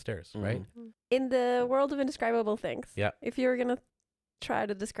wants to go downstairs, right? In the world of indescribable things, yeah. If you were going to try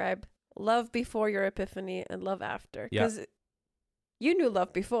to describe love before your epiphany and love after, because you knew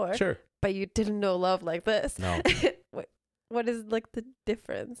love before, sure, but you didn't know love like this. No. What is like the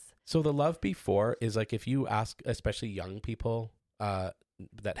difference? So the love before is like if you ask, especially young people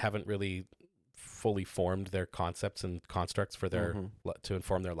that haven't really fully formed their concepts and constructs for their to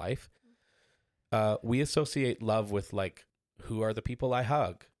inform their life, we associate love with like, who are the people I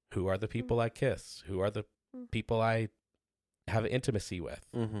hug? Who are the people I kiss? Who are the people I have intimacy with?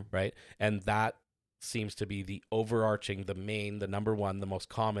 Right? And that seems to be the overarching, the main, the number one, the most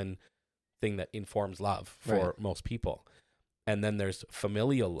common thing that informs love for most people. And then there's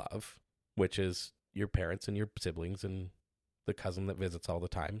familial love, which is your parents and your siblings and the cousin that visits all the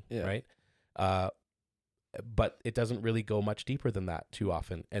time, right? But it doesn't really go much deeper than that too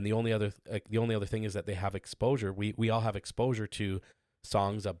often. And the only other thing is that they have exposure. We all have exposure to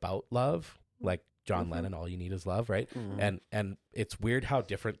songs about love, like John Lennon, "All You Need Is Love," right? And it's weird how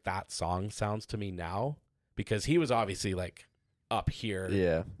different that song sounds to me now, because he was obviously like up here.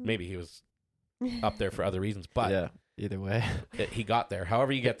 Yeah, maybe he was up there for other reasons, but either way, he got there.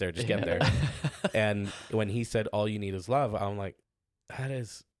 However you get there, just get there. And when he said "All You Need Is Love," I'm like,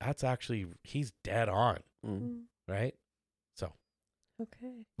 that's actually, he's dead on. Right? So,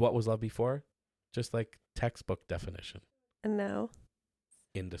 okay. What was love before? Just like textbook definition. And now?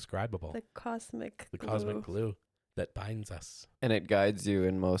 Indescribable. The cosmic glue that binds us. And it guides you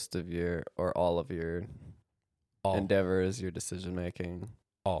in most of your, or all of your endeavors, your decision making.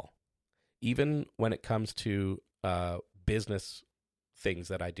 All. Even when it comes to business things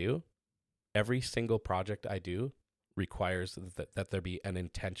that I do, every single project I do requires that there be an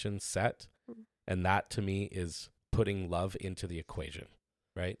intention set. And that to me is putting love into the equation,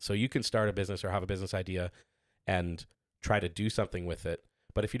 right? So you can start a business or have a business idea and try to do something with it.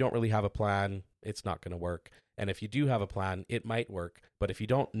 But if you don't really have a plan, it's not going to work. And if you do have a plan, it might work. But if you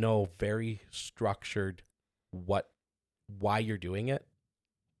don't know very structured why you're doing it,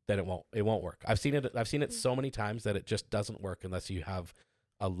 then it won't work. I've seen it so many times that it just doesn't work unless you have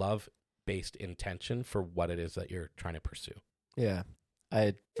a love-based intention for what it is that you're trying to pursue. Yeah.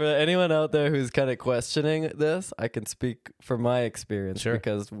 For anyone out there who's kind of questioning this, I can speak from my experience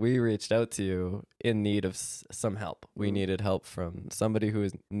because we reached out to you in need of some help. We needed help from somebody who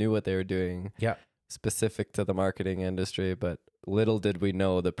knew what they were doing, specific to the marketing industry, but little did we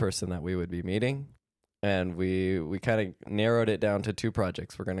know the person that we would be meeting. And we kind of narrowed it down to 2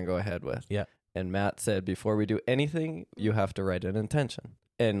 projects we're going to go ahead with. Yeah. And Matt said, before we do anything, you have to write an intention.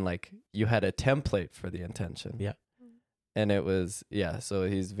 And like you had a template for the intention. Yeah. And it was, so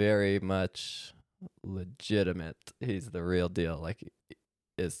he's very much legitimate. He's the real deal. Like,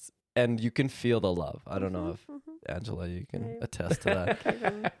 and you can feel the love. I don't know if, Angela, you can attest to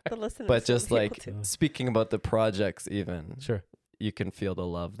that. But just like speaking about the projects even, you can feel the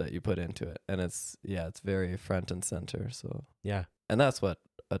love that you put into it. And it's very front and center. So, and that's what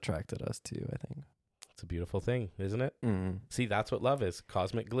attracted us to you, I think. It's a beautiful thing, isn't it? See, that's what love is.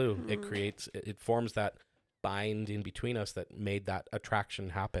 Cosmic glue. It forms that bind in between us that made that attraction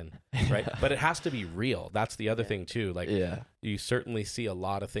happen, right? But it has to be real. That's the other thing too. Like, you certainly see a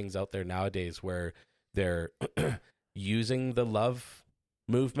lot of things out there nowadays where they're using the love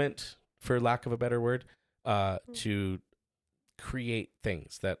movement, for lack of a better word, to create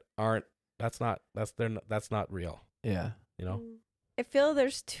things that aren't. That's not real. Yeah, you know. I feel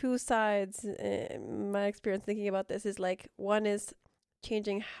there's 2 sides. My experience thinking about this is like, one is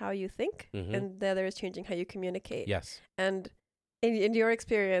changing how you think, and the other is changing how you communicate. Yes. And in your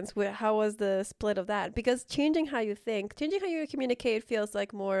experience, how was the split of that? Because changing how you think, changing how you communicate feels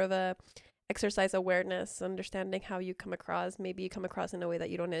like more of a exercise awareness, understanding how you come across. Maybe you come across in a way that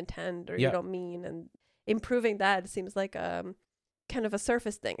you don't intend or you don't mean, and improving that seems like kind of a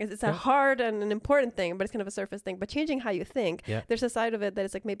surface thing. It's a hard and an important thing, but it's kind of a surface thing. But changing how you think, there's a side of it that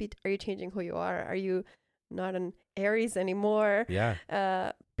it's like, maybe are you changing who you are? Are you not an Aries anymore?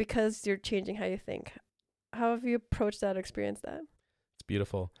 Because you're changing how you think. How have you approached that, experienced that? It's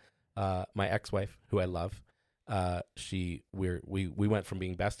beautiful. My ex-wife, who I love, we went from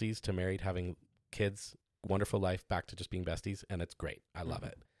being besties to married, having kids, wonderful life, back to just being besties, and it's great. I love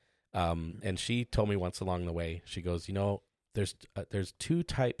it. And she told me once along the way, she goes, there's two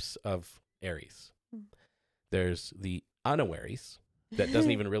types of Aries. There's the unawares that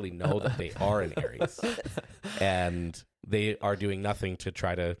doesn't even really know that they are an Aries, and they are doing nothing to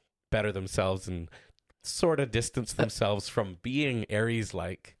try to better themselves and sort of distance themselves from being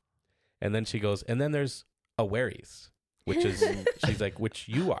Aries-like. And then she goes, and then there's Awares, which is, she's like, which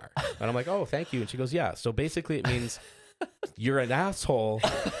you are. And I'm like, oh, thank you. And she goes, yeah. So basically it means you're an asshole,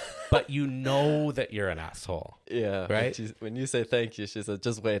 but you know that you're an asshole. Yeah. Right? When you say thank you, she said,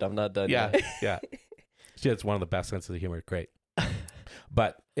 just wait, I'm not done yet. Yeah. She has one of the best senses of humor. Great.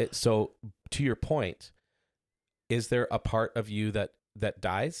 But so to your point, is there a part of you that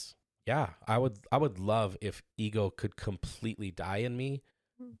dies? Yeah, I would love if ego could completely die in me,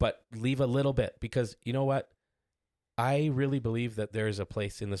 but leave a little bit, because you know what? I really believe that there is a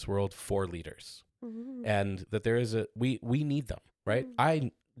place in this world for leaders, and that there is we need them, right?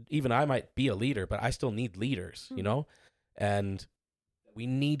 I might be a leader, but I still need leaders, and we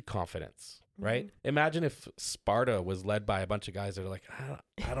need confidence. Right? Imagine if Sparta was led by a bunch of guys that are like,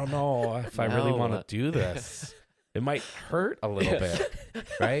 I don't know if I really want to do this. It might hurt a little bit,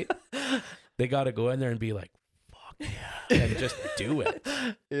 right? They got to go in there and be like, fuck yeah, and just do it,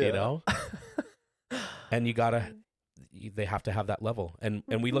 And they have to have that level. And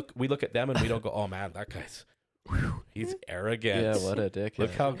we look at them and we don't go, oh man, that guy's, he's arrogant. Yeah, what a dick.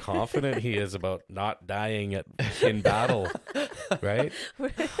 Look how confident he is about not dying in battle, right?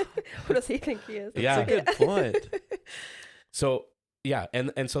 What does he think he is? That's a good point. So, yeah.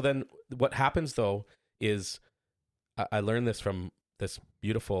 And so then what happens though is, I learned this from this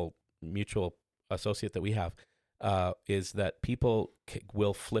beautiful mutual associate that we have, is that people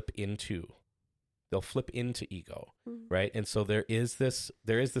will flip into ego, right? And so there is this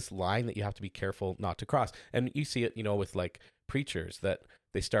line that you have to be careful not to cross. And you see it, with like preachers that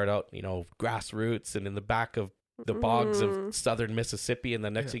they start out, grassroots and in the back of the bogs of southern Mississippi, and the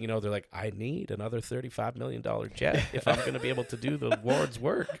next thing you know, they're like, I need another $35 million jet if I'm going to be able to do the Lord's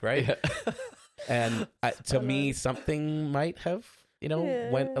work, right? Yeah. And to me, something might have,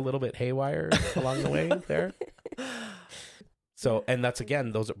 went a little bit haywire along the way there. So, and that's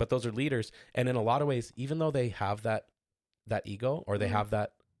again, those are leaders. And in a lot of ways, even though they have that ego, or they have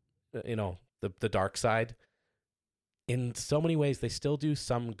that, the dark side, in so many ways, they still do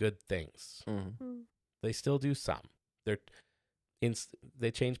some good things. They still do some.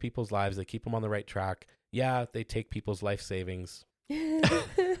 They change people's lives. They keep them on the right track. Yeah, they take people's life savings.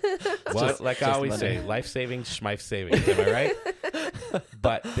 Like I always say, life savings, schmife savings. Am I right?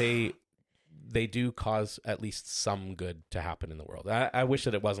 But they do cause at least some good to happen in the world. I wish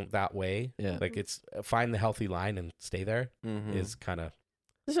that it wasn't that way. Yeah. Like it's find the healthy line and stay there is kind of.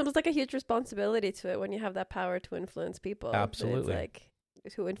 There's almost like a huge responsibility to it when you have that power to influence people. Absolutely. It's like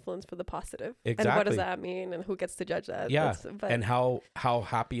to influence for the positive. Exactly. And what does that mean? And who gets to judge that? Yeah. And how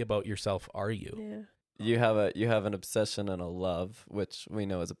happy about yourself are you? Yeah. You have an obsession and a love, which we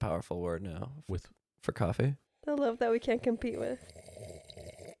know is a powerful word now for coffee. The love that we can't compete with.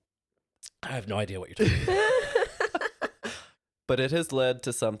 I have no idea what you're talking about. But it has led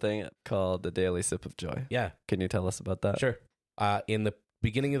to something called the Daily Sip of Joy. Yeah. Can you tell us about that? Sure. In the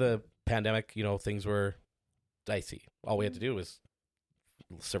beginning of the pandemic, things were dicey. All we had to do was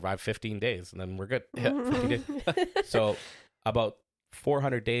survive 15 days and then we're good. Yeah. 15 days. So about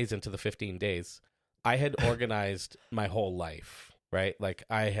 400 days into the 15 days, I had organized my whole life, right? Like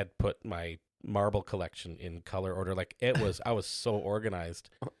I had put my marble collection in color order. Like I was so organized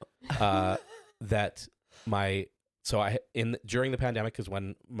that during the pandemic is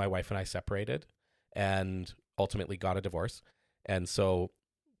when my wife and I separated and ultimately got a divorce. And so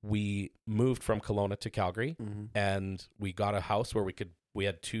we moved from Kelowna to Calgary, and we got a house where we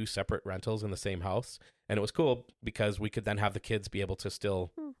had two separate rentals in the same house. And it was cool because we could then have the kids be able to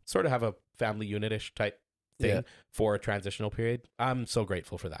still sort of have a family unit-ish type thing for a transitional period. I'm so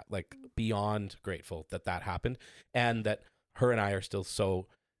grateful for that, like beyond grateful that happened. And that her and I are still so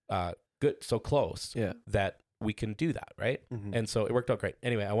good, so close that we can do that, right? Mm-hmm. And so it worked out great.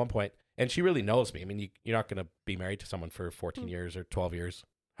 Anyway, at one point, and she really knows me. I mean, you're not going to be married to someone for 14 years or 12 years,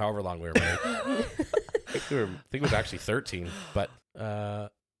 however long we were married. I think it was actually 13, but I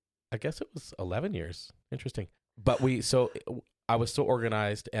guess it was 11 years. Interesting. But I was so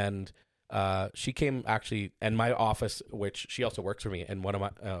organized, and she came actually, and my office, which she also works for me, and one of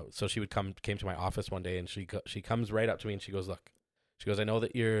my, so she came to my office one day, and she comes right up to me and she goes, look, I know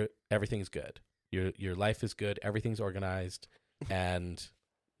that everything's good. Your life is good. Everything's organized, and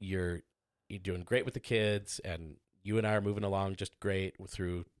you're doing great with the kids, and you and I are moving along just great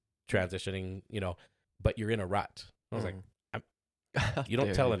through transitioning, but you're in a rut. I was like, you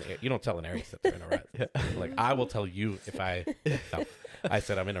don't tell an Aries that they're in a rut. Like, I will tell you if no. I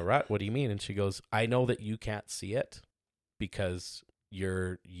said, I'm in a rut. What do you mean? And she goes, I know that you can't see it because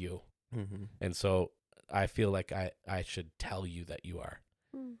you're you. Mm-hmm. And so I feel like I should tell you that you are.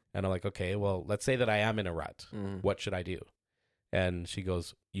 Mm. And I'm like, okay, well, let's say that I am in a rut. Mm. What should I do? And she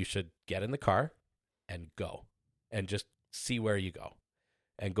goes, you should get in the car and go and just see where you go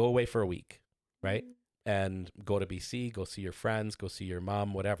and go away for a week, right? Mm. And go to BC, go see your friends, go see your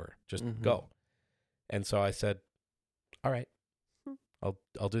mom, whatever. Just go. And so I said, all right,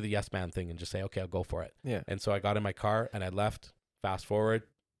 I'll do the yes man thing and just say, okay, I'll go for it. Yeah. And so I got in my car and I left. Fast forward,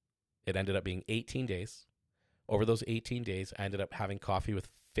 it ended up being 18 days. Over those 18 days, I ended up having coffee with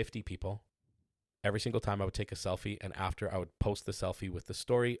 50 people. Every single time I would take a selfie, and after I would post the selfie with the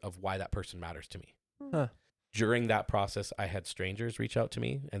story of why that person matters to me. Huh. During that process, I had strangers reach out to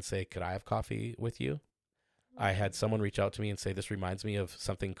me and say, could I have coffee with you? I had someone reach out to me and say, this reminds me of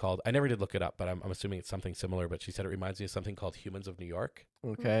something called, I never did look it up, but I'm assuming it's something similar, but she said it reminds me of something called Humans of New York.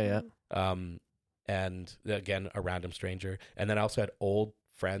 Okay, yeah. And again, a random stranger. And then I also had old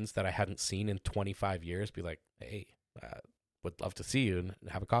friends that I hadn't seen in 25 years be like, hey, would love to see you and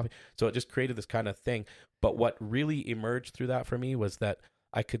have a coffee. So it just created this kind of thing. But what really emerged through that for me was that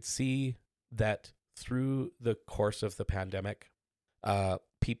I could see that through the course of the pandemic,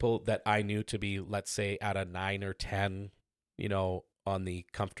 people that I knew to be, let's say, at a 9 or 10, on the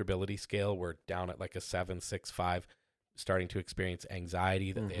comfortability scale, were down at like a 7, 6, 5, starting to experience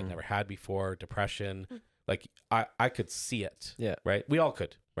anxiety that they had never had before, depression. Like I could see it. Yeah. Right. We all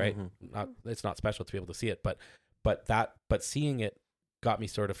could. Right. It's not special to be able to see it, but seeing it got me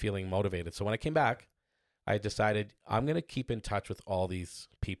sort of feeling motivated. So when I came back, I decided I'm going to keep in touch with all these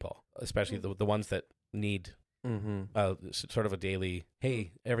people, especially the ones that need sort of a daily,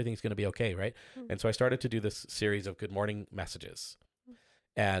 hey, everything's going to be okay, right? And so I started to do this series of good morning messages,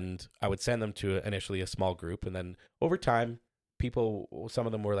 and I would send them to initially a small group, and then over time, some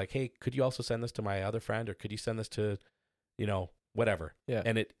of them were like, hey, could you also send this to my other friend, or could you send this to, whatever. Yeah.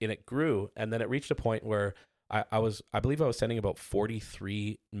 And it grew, and then it reached a point where I believe I was sending about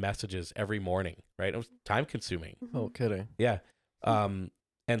 43 messages every morning, right? It was time consuming. Oh, kidding. Yeah.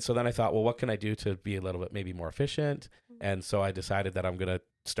 And so then I thought, well, what can I do to be a little bit maybe more efficient? And so I decided that I'm going to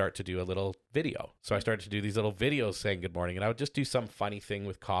start to do a little video. So I started to do these little videos saying good morning, and I would just do some funny thing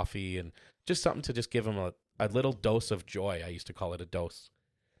with coffee and just something to just give them a little dose of joy. I used to call it a dose.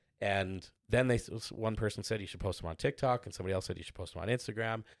 And then one person said you should post them on TikTok, and somebody else said you should post them on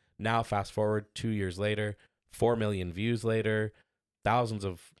Instagram. Now, fast forward 2 years later, 4 million views later, thousands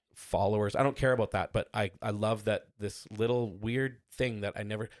of followers. I don't care about that, but I love that this little weird thing that I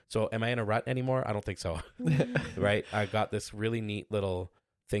never. So am I in a rut anymore? I don't think so. Right? I got this really neat little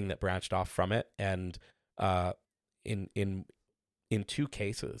thing that branched off from it, and in 2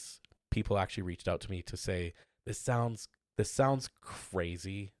 cases, people actually reached out to me to say, this sounds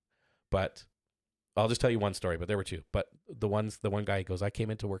crazy, but I'll just tell you one story. But there were 2. But the one guy goes, I came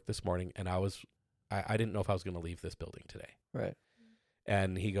into work this morning and I didn't know if I was going to leave this building today. Right.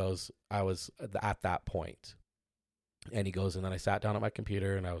 And he goes, I was at that point. And he goes, and then I sat down at my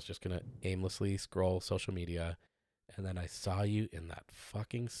computer and I was just going to aimlessly scroll social media. And then I saw you in that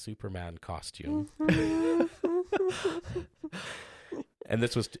fucking Superman costume. And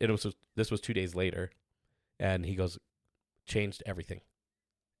this was 2 days later. And he goes, changed everything.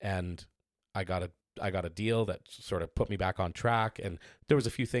 And I got a deal that sort of put me back on track. And there was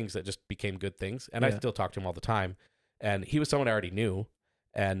a few things that just became good things. And I still talk to him all the time. And he was someone I already knew.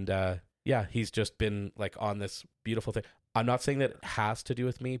 And he's just been like on this beautiful thing. I'm not saying that it has to do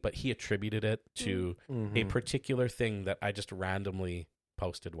with me, but he attributed it to a particular thing that I just randomly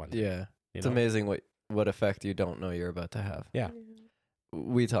posted one day. Yeah. It's amazing what effect you don't know you're about to have. Yeah.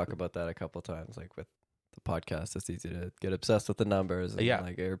 We talk about that a couple times, like with the podcast. It's easy to get obsessed with the numbers. And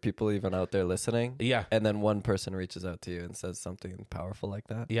like, are people even out there listening? Yeah. And then one person reaches out to you and says something powerful like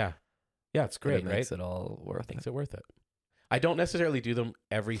that. Yeah. Yeah, it's great, it makes it all worth it. Makes it worth it. I don't necessarily do them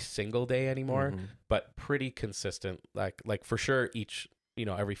every single day anymore, but pretty consistent. Like for sure each,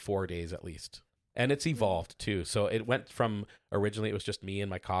 every 4 days at least. And it's evolved too. So it went from originally it was just me and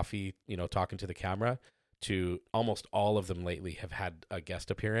my coffee, talking to the camera, to almost all of them lately have had a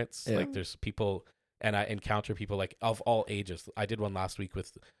guest appearance. Yeah. Like there's people, and I encounter people like of all ages. I did one last week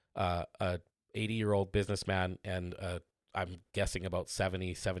with a 80-year-old businessman and I'm guessing about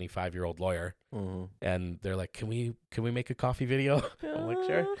 75-year-old lawyer. And they're like, can we make a coffee video? I'm like,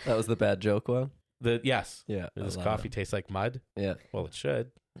 sure. That was the bad joke one? Yes. Yeah. Does this coffee taste like mud? Yeah. Well, it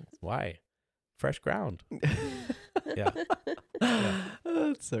should. Why? Fresh ground. Yeah.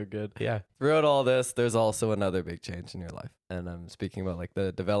 That's so good. Yeah. Throughout all this, there's also another big change in your life. And I'm speaking about like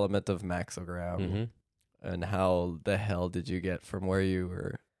the development of Maxogram and how the hell did you get from where you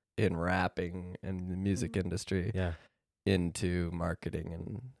were in rapping and the music industry into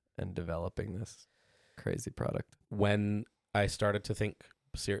marketing and developing this crazy product? When I started to think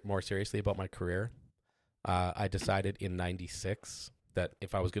more seriously about my career, I decided in 96 that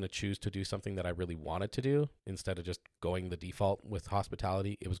if I was going to choose to do something that I really wanted to do, instead of just going the default with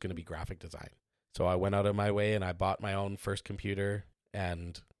hospitality, it was going to be graphic design. So I went out of my way and I bought my own first computer,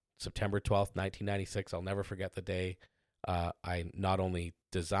 and September 12th, 1996, I'll never forget the day. I not only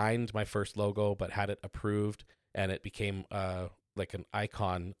designed my first logo, but had it approved, and it became like an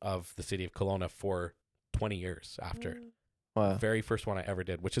icon of the city of Kelowna for 20 years after. Wow. Very first one I ever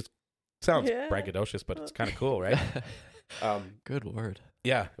did, which sounds braggadocious, but it's kind of cool, right? Good word.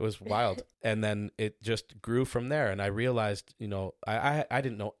 Yeah, it was wild. And then it just grew from there. And I realized, I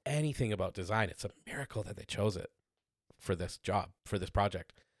didn't know anything about design. It's a miracle that they chose it for this job, for this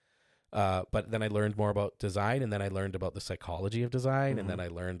project. But then I learned more about design, and then I learned about the psychology of design. And then I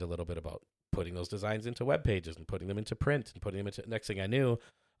learned a little bit about putting those designs into web pages and putting them into print and putting them into, next thing I knew,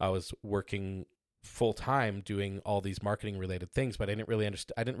 I was working full time doing all these marketing related things, but I didn't really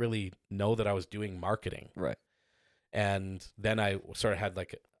understand. I didn't really know that I was doing marketing. Right. And then I sort of had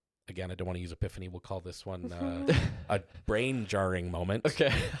like, again, I don't want to use epiphany. We'll call this one a brain jarring moment.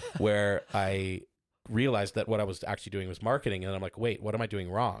 Okay. Where I realized that what I was actually doing was marketing. And I'm like, wait, what am I doing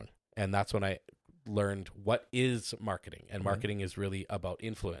wrong? And that's when I learned what is marketing. And marketing is really about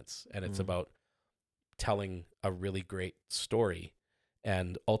influence. And it's about telling a really great story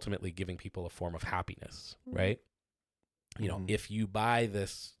and ultimately giving people a form of happiness, right? If you buy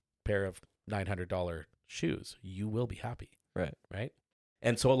this pair of $900 shoes, you will be happy. Right.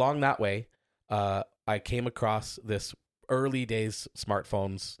 And so along that way, I came across this early days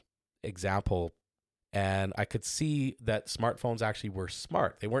smartphones example, and I could see that smartphones actually were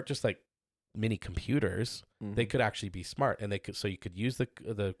smart. They weren't just like mini computers. They could actually be smart, and so you could use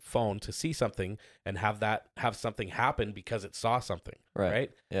the phone to see something and have something happen because it saw something.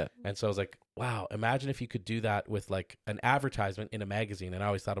 Right. Yeah. And so I was like, wow, imagine if you could do that with like an advertisement in a magazine. And I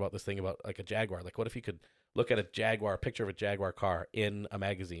always thought about this thing about like a Jaguar. Like, what if you could look at a picture of a Jaguar car in a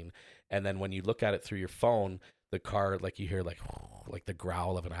magazine, and then when you look at it through your phone, the car, like you hear like the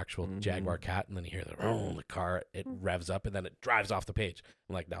growl of an actual Jaguar cat, and then you hear the car, it revs up, and then it drives off the page.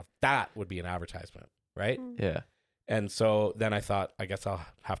 I'm like, now that would be an advertisement, right? Yeah. And so then I thought, I guess I'll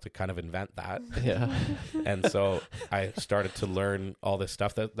have to kind of invent that. Yeah. And so I started to learn all this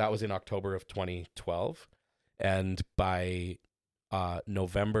stuff. That was in October of 2012. And by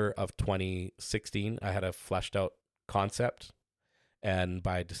November of 2016, I had a fleshed out concept. And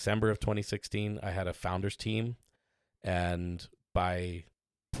by December of 2016, I had a founders team. And by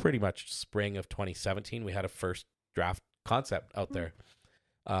pretty much spring of 2017, we had a first draft concept out there.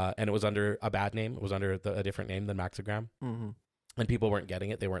 And it was under a bad name. It was under a different name than Maxogram. And people weren't getting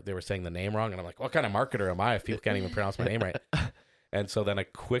it. They were saying the name wrong. And I'm like, what kind of marketer am I if people can't even pronounce my name right? And so then I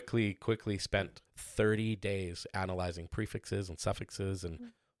quickly spent 30 days analyzing prefixes and suffixes and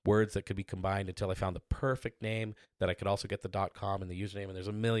words that could be combined until I found the perfect name that I could also get the .com and the username. And there's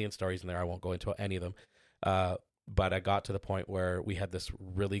a million stories in there. I won't go into any of them. But I got to the point where we had this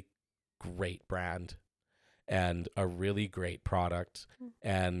really great brand and a really great product.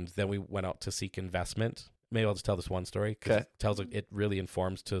 And then we went out to seek investment. Maybe I'll just tell this one story because it really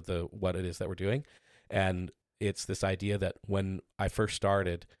informs to what it is that we're doing. And it's this idea that when I first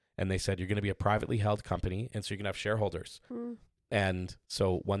started and they said, you're going to be a privately held company, and so you're going to have shareholders. And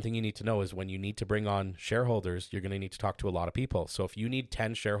so one thing you need to know is when you need to bring on shareholders, you're going to need to talk to a lot of people. So if you need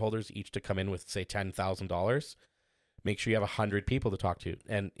 10 shareholders each to come in with, say, $10,000, make sure you have 100 people to talk to.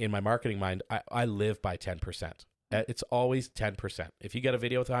 And in my marketing mind, I live by 10%. It's always 10%. If you get a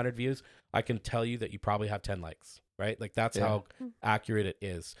video with 100 views, I can tell you that you probably have 10 likes, right? Like that's how accurate it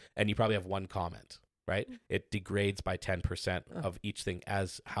is. And you probably have one comment, right? It degrades by 10% of each thing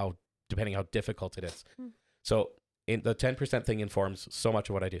depending how difficult it is. So the 10% thing informs so much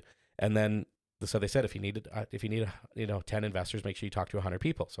of what I do. And then so they said, if you need 10 investors, make sure you talk to 100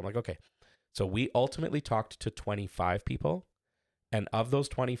 people. So I'm like, okay. So we ultimately talked to 25 people, and of those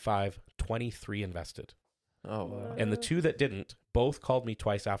 25, 23 invested. Oh, wow. And the 2 that didn't both called me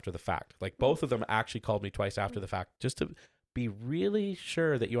twice after the fact. Like both of them actually called me twice after the fact, just to be really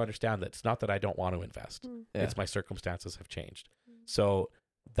sure that you understand that it's not that I don't want to invest. Yeah. It's my circumstances have changed. So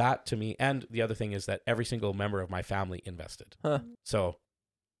that to me, and the other thing is that every single member of my family invested. Huh. So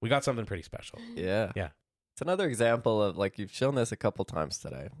we got something pretty special. Yeah. Yeah. It's another example of, like, you've shown this a couple times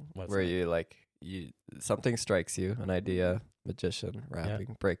today. What's where that? you something strikes you, an idea, magician,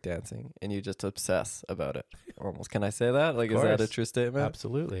 rapping, breakdancing, and you just obsess about it. Almost. Can I say that? Like, is that a true statement?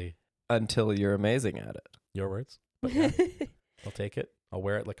 Absolutely. Until you're amazing at it. Your words. But yeah, I'll take it. I'll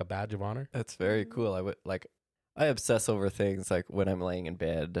wear it like a badge of honor. That's very cool. I obsess over things like when I'm laying in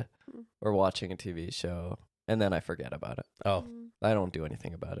bed or watching a TV show, and then I forget about it. Oh, I don't do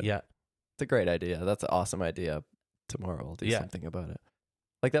anything about it. yeah. It's a great idea. That's an awesome idea. Tomorrow I'll do Yeah. something about it.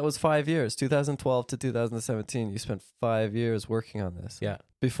 Like, that was 5 years, 2012 to 2017. You spent 5 years working on this. Yeah.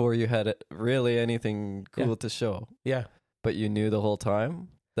 Before you had really anything cool to show. Yeah. But you knew the whole time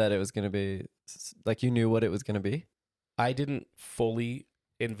that it was going to be, like, you knew what it was going to be. I didn't fully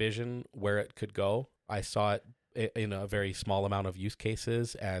envision where it could go. I saw it in a very small amount of use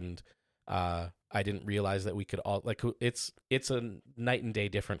cases, and I didn't realize that we could all, like, it's a night and day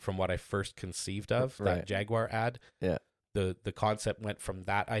different from what I first conceived of, that Jaguar ad. Yeah. The concept went from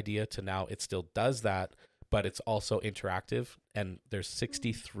that idea to now it still does that, but it's also interactive, and there's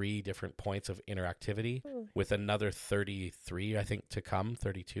 63 different points of interactivity with another 33, I think, to come,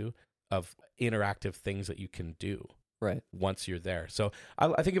 32 of interactive things that you can do. Right. Once you're there. So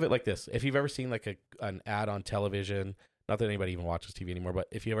I think of it like this. If you've ever seen like an ad on television, not that anybody even watches TV anymore, but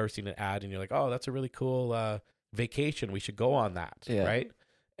if you've ever seen an ad and you're like, oh, that's a really cool vacation, we should go on that. Yeah. Right.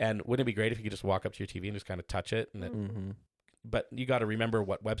 And wouldn't it be great if you could just walk up to your TV and just kind of touch it? And but you got to remember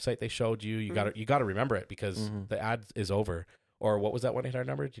what website they showed you. You got to remember it, because the ad is over. Or what was that 1-800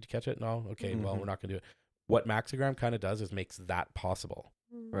 number? Did you catch it? No? Okay. Well, we're not going to do it. What Maxigram kind of does is makes that possible.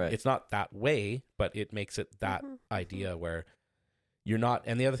 Right. It's not that way, but it makes it that idea where you're not.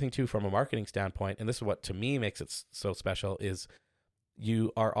 And the other thing too, from a marketing standpoint, and this is what to me makes it so special, is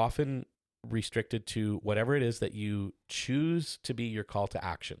you are often restricted to whatever it is that you choose to be your call to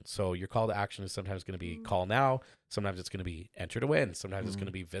action. So your call to action is sometimes going to be call now. Sometimes it's going to be enter to win. Sometimes it's going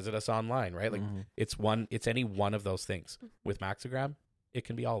to be visit us online, right? Like it's any one of those things. With Maxigram, it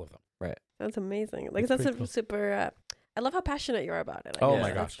can be all of them. Right. That's amazing. Like, that's a super, I love how passionate you are about it. Oh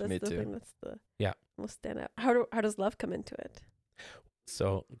my gosh. That's Me the too. thing that's the Yeah. most stand out. How does love come into it?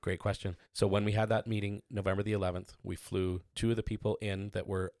 So great question. So when we had that meeting, November the 11th, we flew 2 of the people in that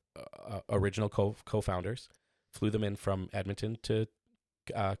were original co-founders, flew them in from Edmonton to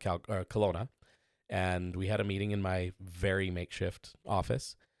Kelowna, and we had a meeting in my very makeshift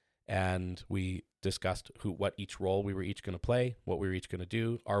office, and we discussed what each role we were each going to play, what we were each going to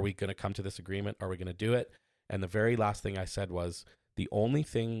do. Are we going to come to this agreement? Are we going to do it? And the very last thing I said was, the only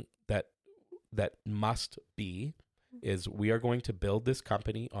thing that must be is we are going to build this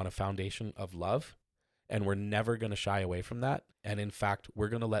company on a foundation of love, and we're never going to shy away from that. And in fact, we're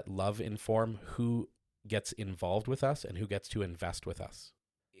going to let love inform who gets involved with us and who gets to invest with us.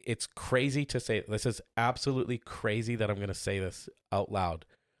 It's crazy to say, this is absolutely crazy that I'm going to say this out loud,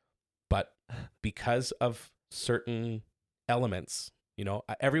 but because of certain elements, you know,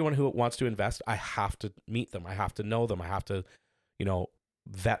 everyone who wants to invest, I have to meet them. I have to know them. I have to,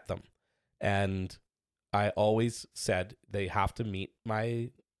 vet them. And I always said they have to meet I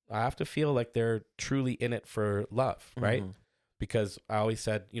have to feel like they're truly in it for love, right? Because I always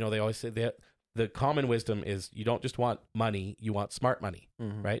said, they always say that the common wisdom is you don't just want money, you want smart money,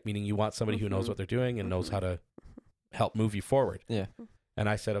 right? Meaning you want somebody who knows what they're doing and knows how to help move you forward. Yeah. And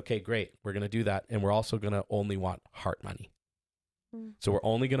I said, okay, great. We're going to do that. And we're also going to only want heart money. So we're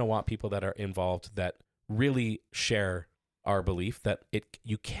only going to want people that are involved that really share our belief that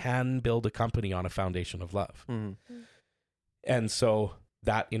you can build a company on a foundation of love. And so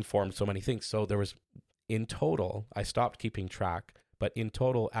that informed so many things. So there was, in total, I stopped keeping track, but in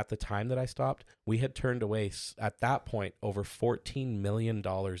total, at the time that I stopped, we had turned away, at that point, over $14 million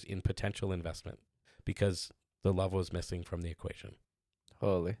in potential investment because the love was missing from the equation.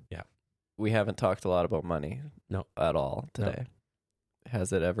 Holy. Yeah. We haven't talked a lot about money. No. At all today. No.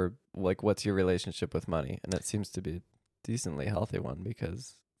 Has it ever, what's your relationship with money? And it seems to be a decently healthy one,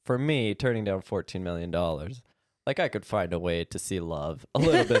 because for me, turning down $14 million, I could find a way to see love, a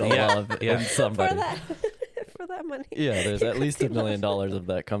little bit of love in somebody. For that money. Yeah, there's at least $1 million of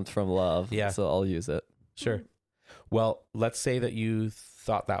that comes from love. Yeah. So I'll use it. Sure. Well, let's say that you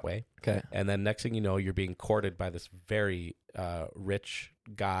thought that way. Okay. And then next thing you know, you're being courted by this very rich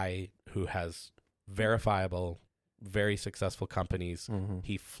guy who has verifiable, very successful companies. Mm-hmm.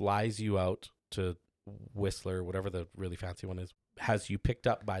 He flies you out to Whistler, whatever the really fancy one is, has you picked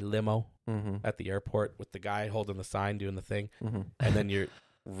up by limo Mm-hmm. at the airport with the guy holding the sign doing the thing. Mm-hmm. And then you're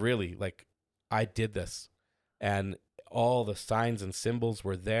really like, I did this. And all the signs and symbols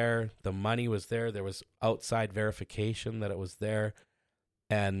were there. The money was there. There was outside verification that it was there.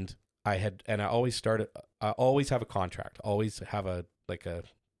 And I always have a contract, always have a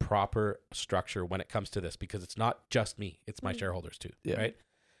proper structure when it comes to this, because it's not just me, it's my shareholders too. Yeah. Right.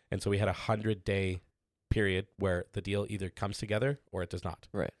 And so we had a 100-day period where the deal either comes together or it does not.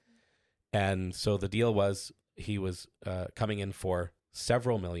 Right. And so the deal was he was coming in for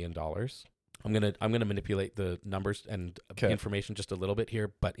several $1 million. I'm gonna manipulate the numbers and information just a little bit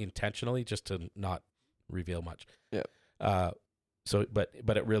here, but intentionally, just to not reveal much. Yeah. So, but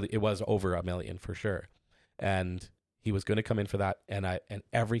it was over $1 million for sure, and he was going to come in for that, and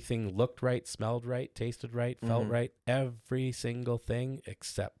everything looked right, smelled right, tasted right, felt right, every single thing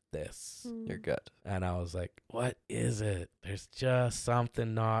except this. Your gut. And I was like, "What is it? There's just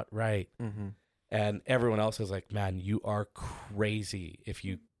something not right." Mm-hmm. And everyone else is like, "Man, you are crazy if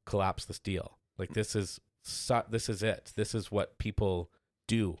you collapse this deal. Like this is it. This is what people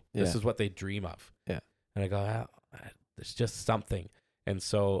do. Yeah. This is what they dream of." Yeah. And I go, there's just something. And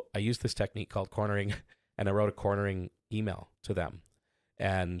so I used this technique called cornering, and I wrote a cornering email to them.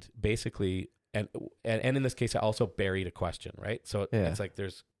 And basically, and in this case, I also buried a question, right? So it's like,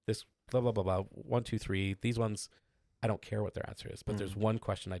 there's this blah, blah, blah, blah, 1, 2, 3, these ones, I don't care what their answer is, but there's one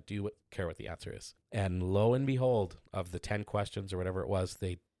question I do care what the answer is. And lo and behold, of the 10 questions or whatever it was,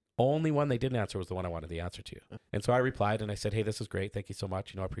 only one they didn't answer was the one I wanted the answer to. And so I replied and I said, "Hey, this is great. Thank you so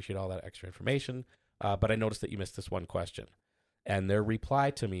much. I appreciate all that extra information. But I noticed that you missed this one question." And their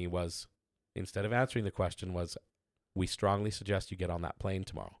reply to me was, instead of answering the question, was, "We strongly suggest you get on that plane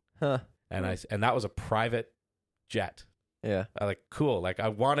tomorrow." Huh. And that was a private jet. Yeah. I like, cool. Like I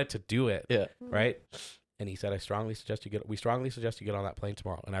wanted to do it. Yeah. Right. And he said, we strongly suggest you get on that plane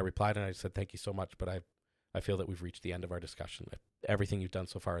tomorrow. And I replied and I said, "Thank you so much, but I feel that we've reached the end of our discussion. Everything you've done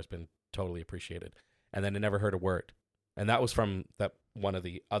so far has been totally appreciated." And then I never heard a word. And that was from that one of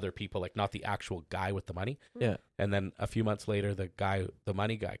the other people, like not the actual guy with the money. Yeah. And then a few months later, the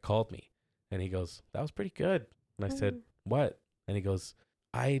money guy called me and he goes, "That was pretty good." And I said, "What?" And he goes,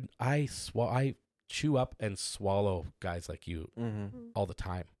 I chew up and swallow guys like you all the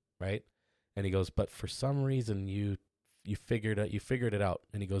time. Right. And he goes, "But for some reason you figured it out."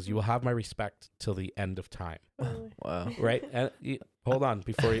 And he goes, "You will have my respect till the end of time." Wow. Right. And hold on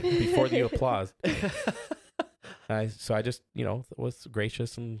before you applause. So I just, was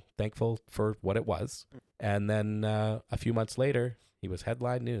gracious and thankful for what it was. And then a few months later, he was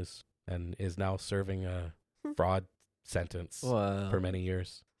headline news and is now serving a fraud sentence for many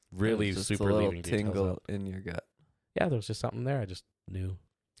years. Really just super a little leaving tingle in your gut. Yeah, there was just something there. I just knew.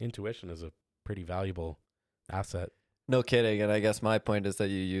 Intuition is a pretty valuable asset. No kidding. And I guess my point is that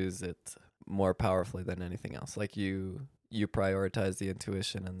you use it more powerfully than anything else. Like you prioritize the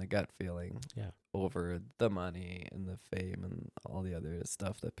intuition and the gut feeling over the money and the fame and all the other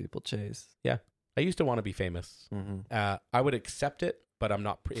stuff that people chase. Yeah. I used to want to be famous. I would accept it, but I'm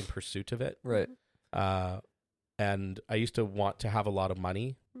not in pursuit of it. Right. And I used to want to have a lot of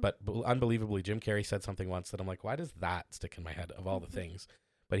money, but unbelievably, Jim Carrey said something once that I'm like, why does that stick in my head of all the things?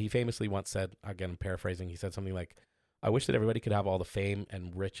 But he famously once said, again, I'm paraphrasing, he said something like, "I wish that everybody could have all the fame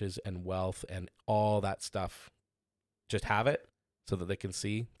and riches and wealth and all that stuff. Just have it so that they can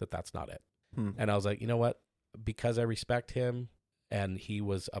see that that's not it." And I was like, you know what? Because I respect him and he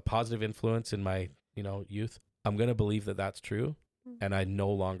was a positive influence in my, youth, I'm going to believe that that's true. And I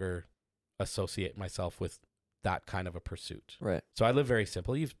no longer associate myself with that kind of a pursuit. Right. So I live very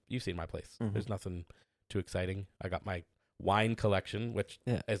simple. You've seen my place. There's nothing too exciting. I got my wine collection, which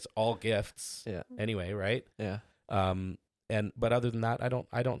is all gifts anyway, right? Yeah. But other than that,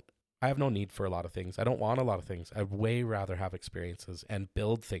 I have no need for a lot of things. I don't want a lot of things. I'd way rather have experiences and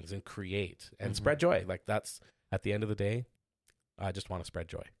build things and create and spread joy. Like that's, at the end of the day, I just want to spread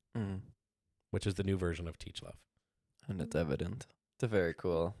joy, which is the new version of Teach Love. And it's evident. It's a very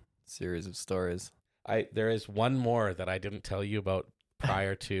cool series of stories. There is one more that I didn't tell you about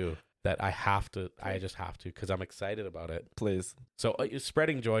prior to that I just have to, because I'm excited about it. Please. So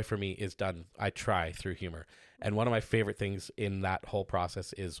spreading joy for me is done. I try through humor. And one of my favorite things in that whole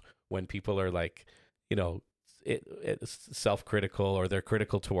process is when people are like, it's self-critical or they're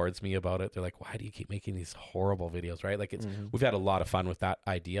critical towards me about it. They're like, "Why do you keep making these horrible videos?" Right? Like we've had a lot of fun with that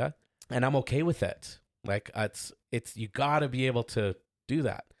idea and I'm okay with it. Like it's you got to be able to do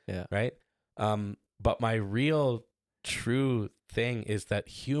that. Yeah. Right. But my real true thing is that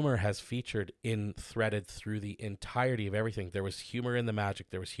humor has featured threaded through the entirety of everything. There was humor in the magic.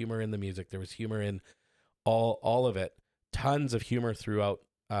 There was humor in the music. There was humor in all of it. Tons of humor throughout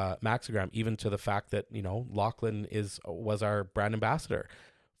Maxigram, even to the fact that, you know, Lachlan was our brand ambassador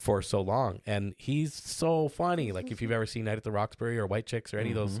for so long. And he's so funny. Like if you've ever seen Night at the Roxbury or White Chicks or any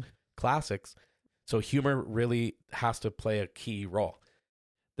of those classics. So humor really has to play a key role.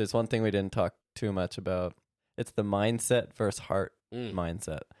 There's one thing we didn't talk too much about. It's the mindset versus heart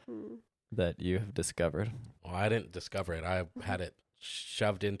mindset that you have discovered. Well, I didn't discover it. I had it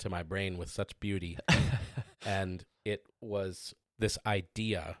shoved into my brain with such beauty. And it was this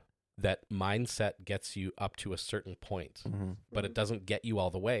idea that mindset gets you up to a certain point, but it doesn't get you all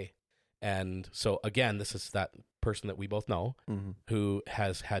the way. And so, again, this is that person that we both know who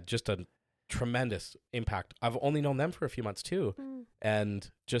has had just a tremendous impact. I've only known them for a few months too. And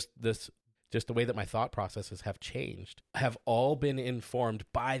just the way that my thought processes have changed have all been informed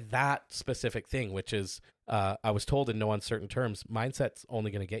by that specific thing, which is, I was told in no uncertain terms, mindset's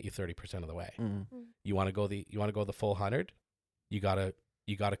only going to get you 30% of the way. You want to go the full 100? You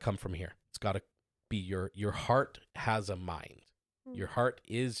gotta come from here. It's gotta be your heart has a mind. Your heart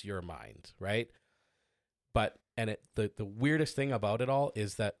is your mind, right? But the weirdest thing about it all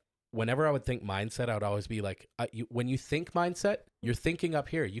is that whenever I would think mindset, I would always be like, when you think mindset, you're thinking up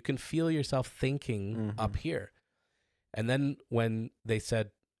here. You can feel yourself thinking up here. And then when they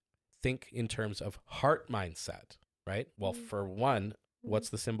said, think in terms of heart mindset, right? Well, for one, what's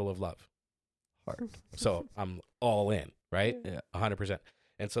the symbol of love? Heart. So I'm all in, right? Yeah. 100%.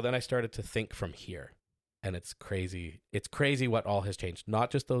 And so then I started to think from here. And it's crazy. It's crazy what all has changed.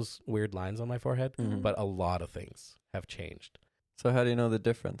 Not just those weird lines on my forehead, but a lot of things have changed. So how do you know the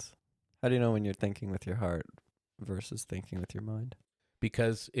difference? How do you know when you're thinking with your heart versus thinking with your mind?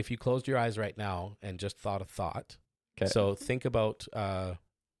 Because if you closed your eyes right now and just thought a thought, so think about, I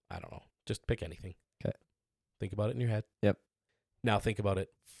don't know, just pick anything. Okay. Think about it in your head. Yep. Now think about it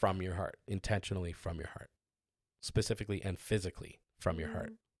from your heart, intentionally from your heart, specifically and physically from your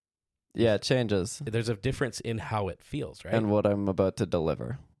heart. Yeah, it changes. There's a difference in how it feels, right? And what I'm about to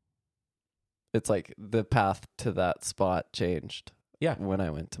deliver. It's like the path to that spot changed. Yeah. When I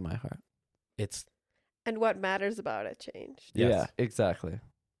went to my heart. And what matters about it changed. Yes. Yeah, exactly.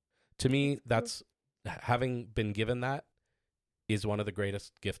 To me, that's having been given that is one of the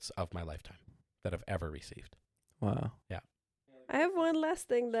greatest gifts of my lifetime that I've ever received. Wow. Yeah. I have one last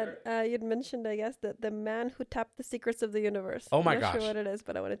thing that you'd mentioned, I guess, that the man who tapped the secrets of the universe. Oh my I'm not gosh. sure what it is,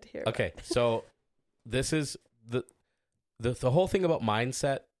 but I wanted to hear Okay, so this is the whole thing about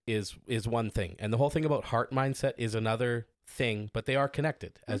mindset is one thing, and the whole thing about heart mindset is another thing, but they are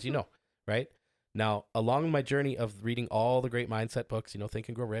connected, as you know, right? Now, along my journey of reading all the great mindset books, you know, Think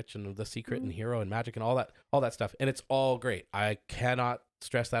and Grow Rich and The Secret and Hero and Magic and all that stuff, and it's all great. I cannot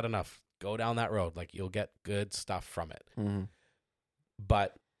stress that enough. Go down that road. Like, you'll get good stuff from it.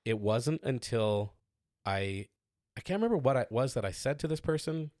 But it wasn't until I can't remember what it was that I said to this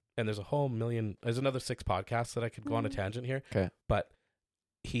person, and there's another 6 podcasts that I could go on a tangent here. Okay. But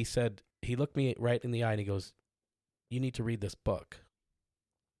he looked me right in the eye and he goes, you need to read this book.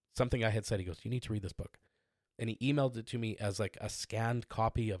 Something I had said, he goes, you need to read this book. And he emailed it to me as like a scanned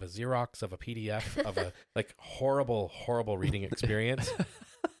copy of a Xerox of a PDF of a like horrible, horrible reading experience.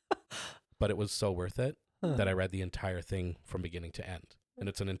 But it was so worth it that I read the entire thing from beginning to end. And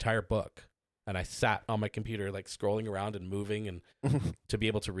it's an entire book. And I sat on my computer, like scrolling around and moving and to be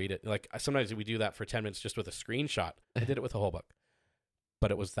able to read it. Like sometimes we do that for 10 minutes just with a screenshot. I did it with a whole book.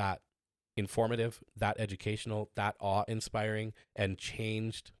 But it was that informative, that educational, that awe-inspiring, and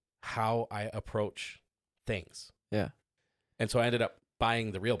changed how I approach things. Yeah. And so I ended up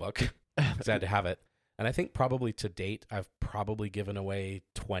buying the real book because I had to have it. And I think probably to date, I've probably given away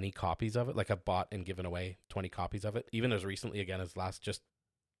 20 copies of it. Like I've bought and given away 20 copies of it, even as recently again as just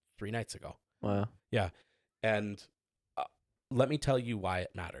 3 nights ago. Wow. Yeah. And let me tell you why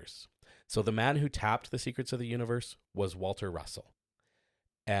it matters. So the man who tapped the secrets of the universe was Walter Russell.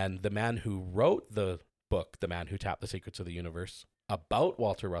 And the man who wrote the book, The Man Who Tapped the Secrets of the Universe, about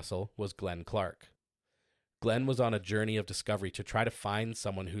Walter Russell was Glenn Clark. Glenn was on a journey of discovery to try to find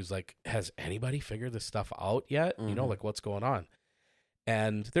someone who's like, has anybody figured this stuff out yet? You know, like what's going on?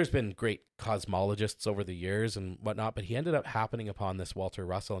 And there's been great cosmologists over the years and whatnot, but he ended up happening upon this Walter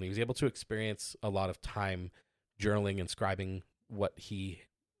Russell, and he was able to experience a lot of time journaling and scribing what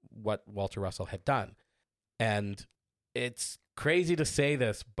Walter Russell had done. And it's crazy to say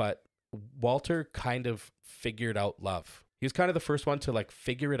this, but Walter kind of figured out love. he was kind of the first one to like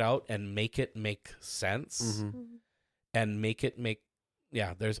figure it out and make it make sense and make it make,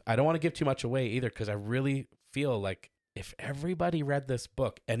 I don't want to give too much away either, because I really feel like if everybody read this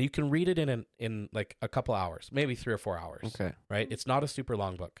book, and you can read it in like a couple hours, maybe 3 or 4 hours. Okay. Right. It's not a super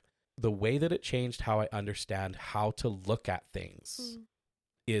long book. The way that it changed how I understand how to look at things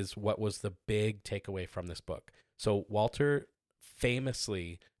is what was the big takeaway from this book. So Walter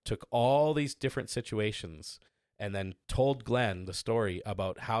famously took all these different situations and then told Glenn the story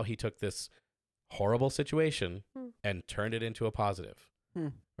about how he took this horrible situation and turned it into a positive,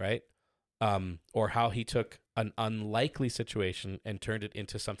 right? Or how he took an unlikely situation and turned it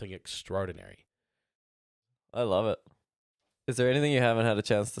into something extraordinary. I love it. Is there anything you haven't had a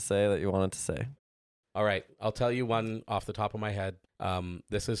chance to say that you wanted to say? All right. I'll tell you one off the top of my head.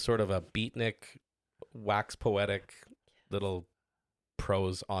 This is sort of a beatnik, wax poetic little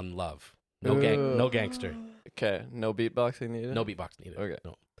prose on love. No gangster. Okay. No beatboxing needed? No beatbox needed. Okay.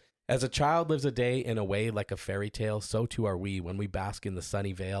 No. As a child lives a day in a way like a fairy tale, so too are we when we bask in the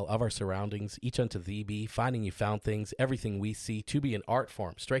sunny veil of our surroundings, each unto thee be, finding you found things, everything we see, to be an art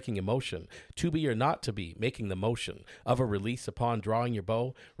form, striking emotion, to be or not to be, making the motion of a release upon drawing your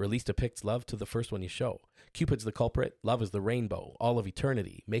bow, release depicts love to the first one you show. Cupid's the culprit, love is the rainbow, all of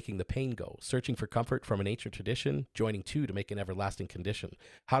eternity, making the pain go, searching for comfort from an ancient tradition, joining two to make an everlasting condition.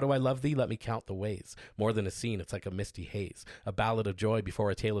 How do I love thee? Let me count the ways. More than a scene, it's like a misty haze, a ballad of joy before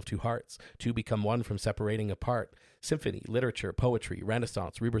a tale of two hearts, two become one from separating apart. Symphony, literature, poetry,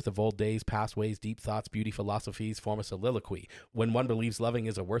 renaissance, rebirth of old days, past ways, deep thoughts, beauty, philosophies, form a soliloquy. When one believes loving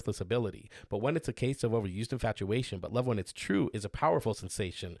is a worthless ability, but when it's a case of overused infatuation, but love when it's true is a powerful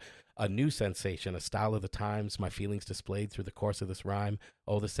sensation, a new sensation, a style of the times, my feelings displayed through the course of this rhyme.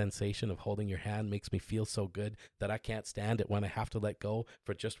 Oh, the sensation of holding your hand makes me feel so good that I can't stand it when I have to let go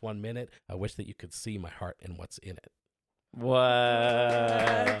for just 1 minute. I wish that you could see my heart and what's in it.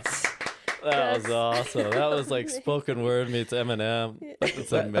 Wow. That was awesome. That was like spoken word meets Eminem.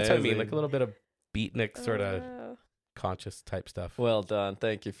 That's amazing. That's what I mean, like a little bit of beatnik sort of conscious type stuff. Well done.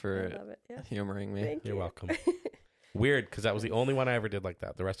 Thank you for humoring me. Thank You're you. welcome. Weird, because that was the only one I ever did like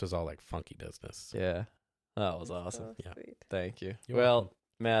that. The rest was all like funky business. Yeah. That was awesome. So Yeah. sweet. Thank you. You're well, welcome.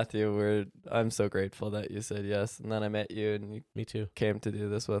 Matthew, I'm so grateful that you said yes. And then I met you and you Me too. came to do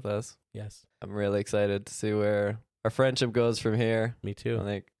this with us. Yes. I'm really excited to see where our friendship goes from here. Me I too.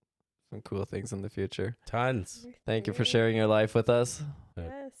 think some cool things in the future. Tons. Thank you for sharing your life with us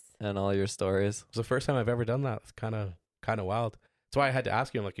Yes. and all your stories. It was the first time I've ever done that. It's kind of wild. That's why I had to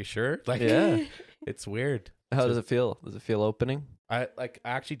ask you. I'm like, you sure? Like, Yeah. It's weird. How does it feel? Does it feel opening? I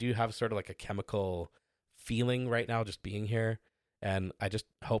actually do have sort of like a chemical feeling right now just being here, and I just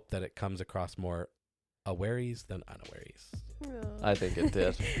hope that it comes across more awares than unawares. I think it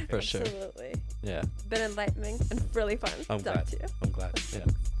did, for sure. Absolutely. Yeah. Been enlightening and really fun I'm to talk glad. to you. I'm glad. Yeah.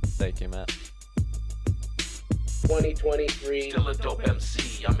 Thank you, Matt. 2023, still a dope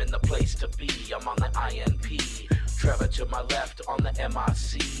MC. I'm in the place to be. I'm on the INP. Trevor to my left on the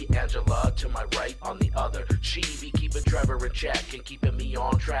MIC. Angela to my right on the other. She be keeping Trevor in check and keeping me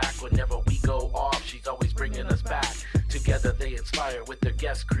on track. Whenever we go off, she's always bringing us back. Together they inspire with their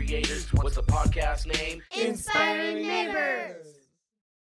guest creators. What's the podcast name? Inspiring Neighbors.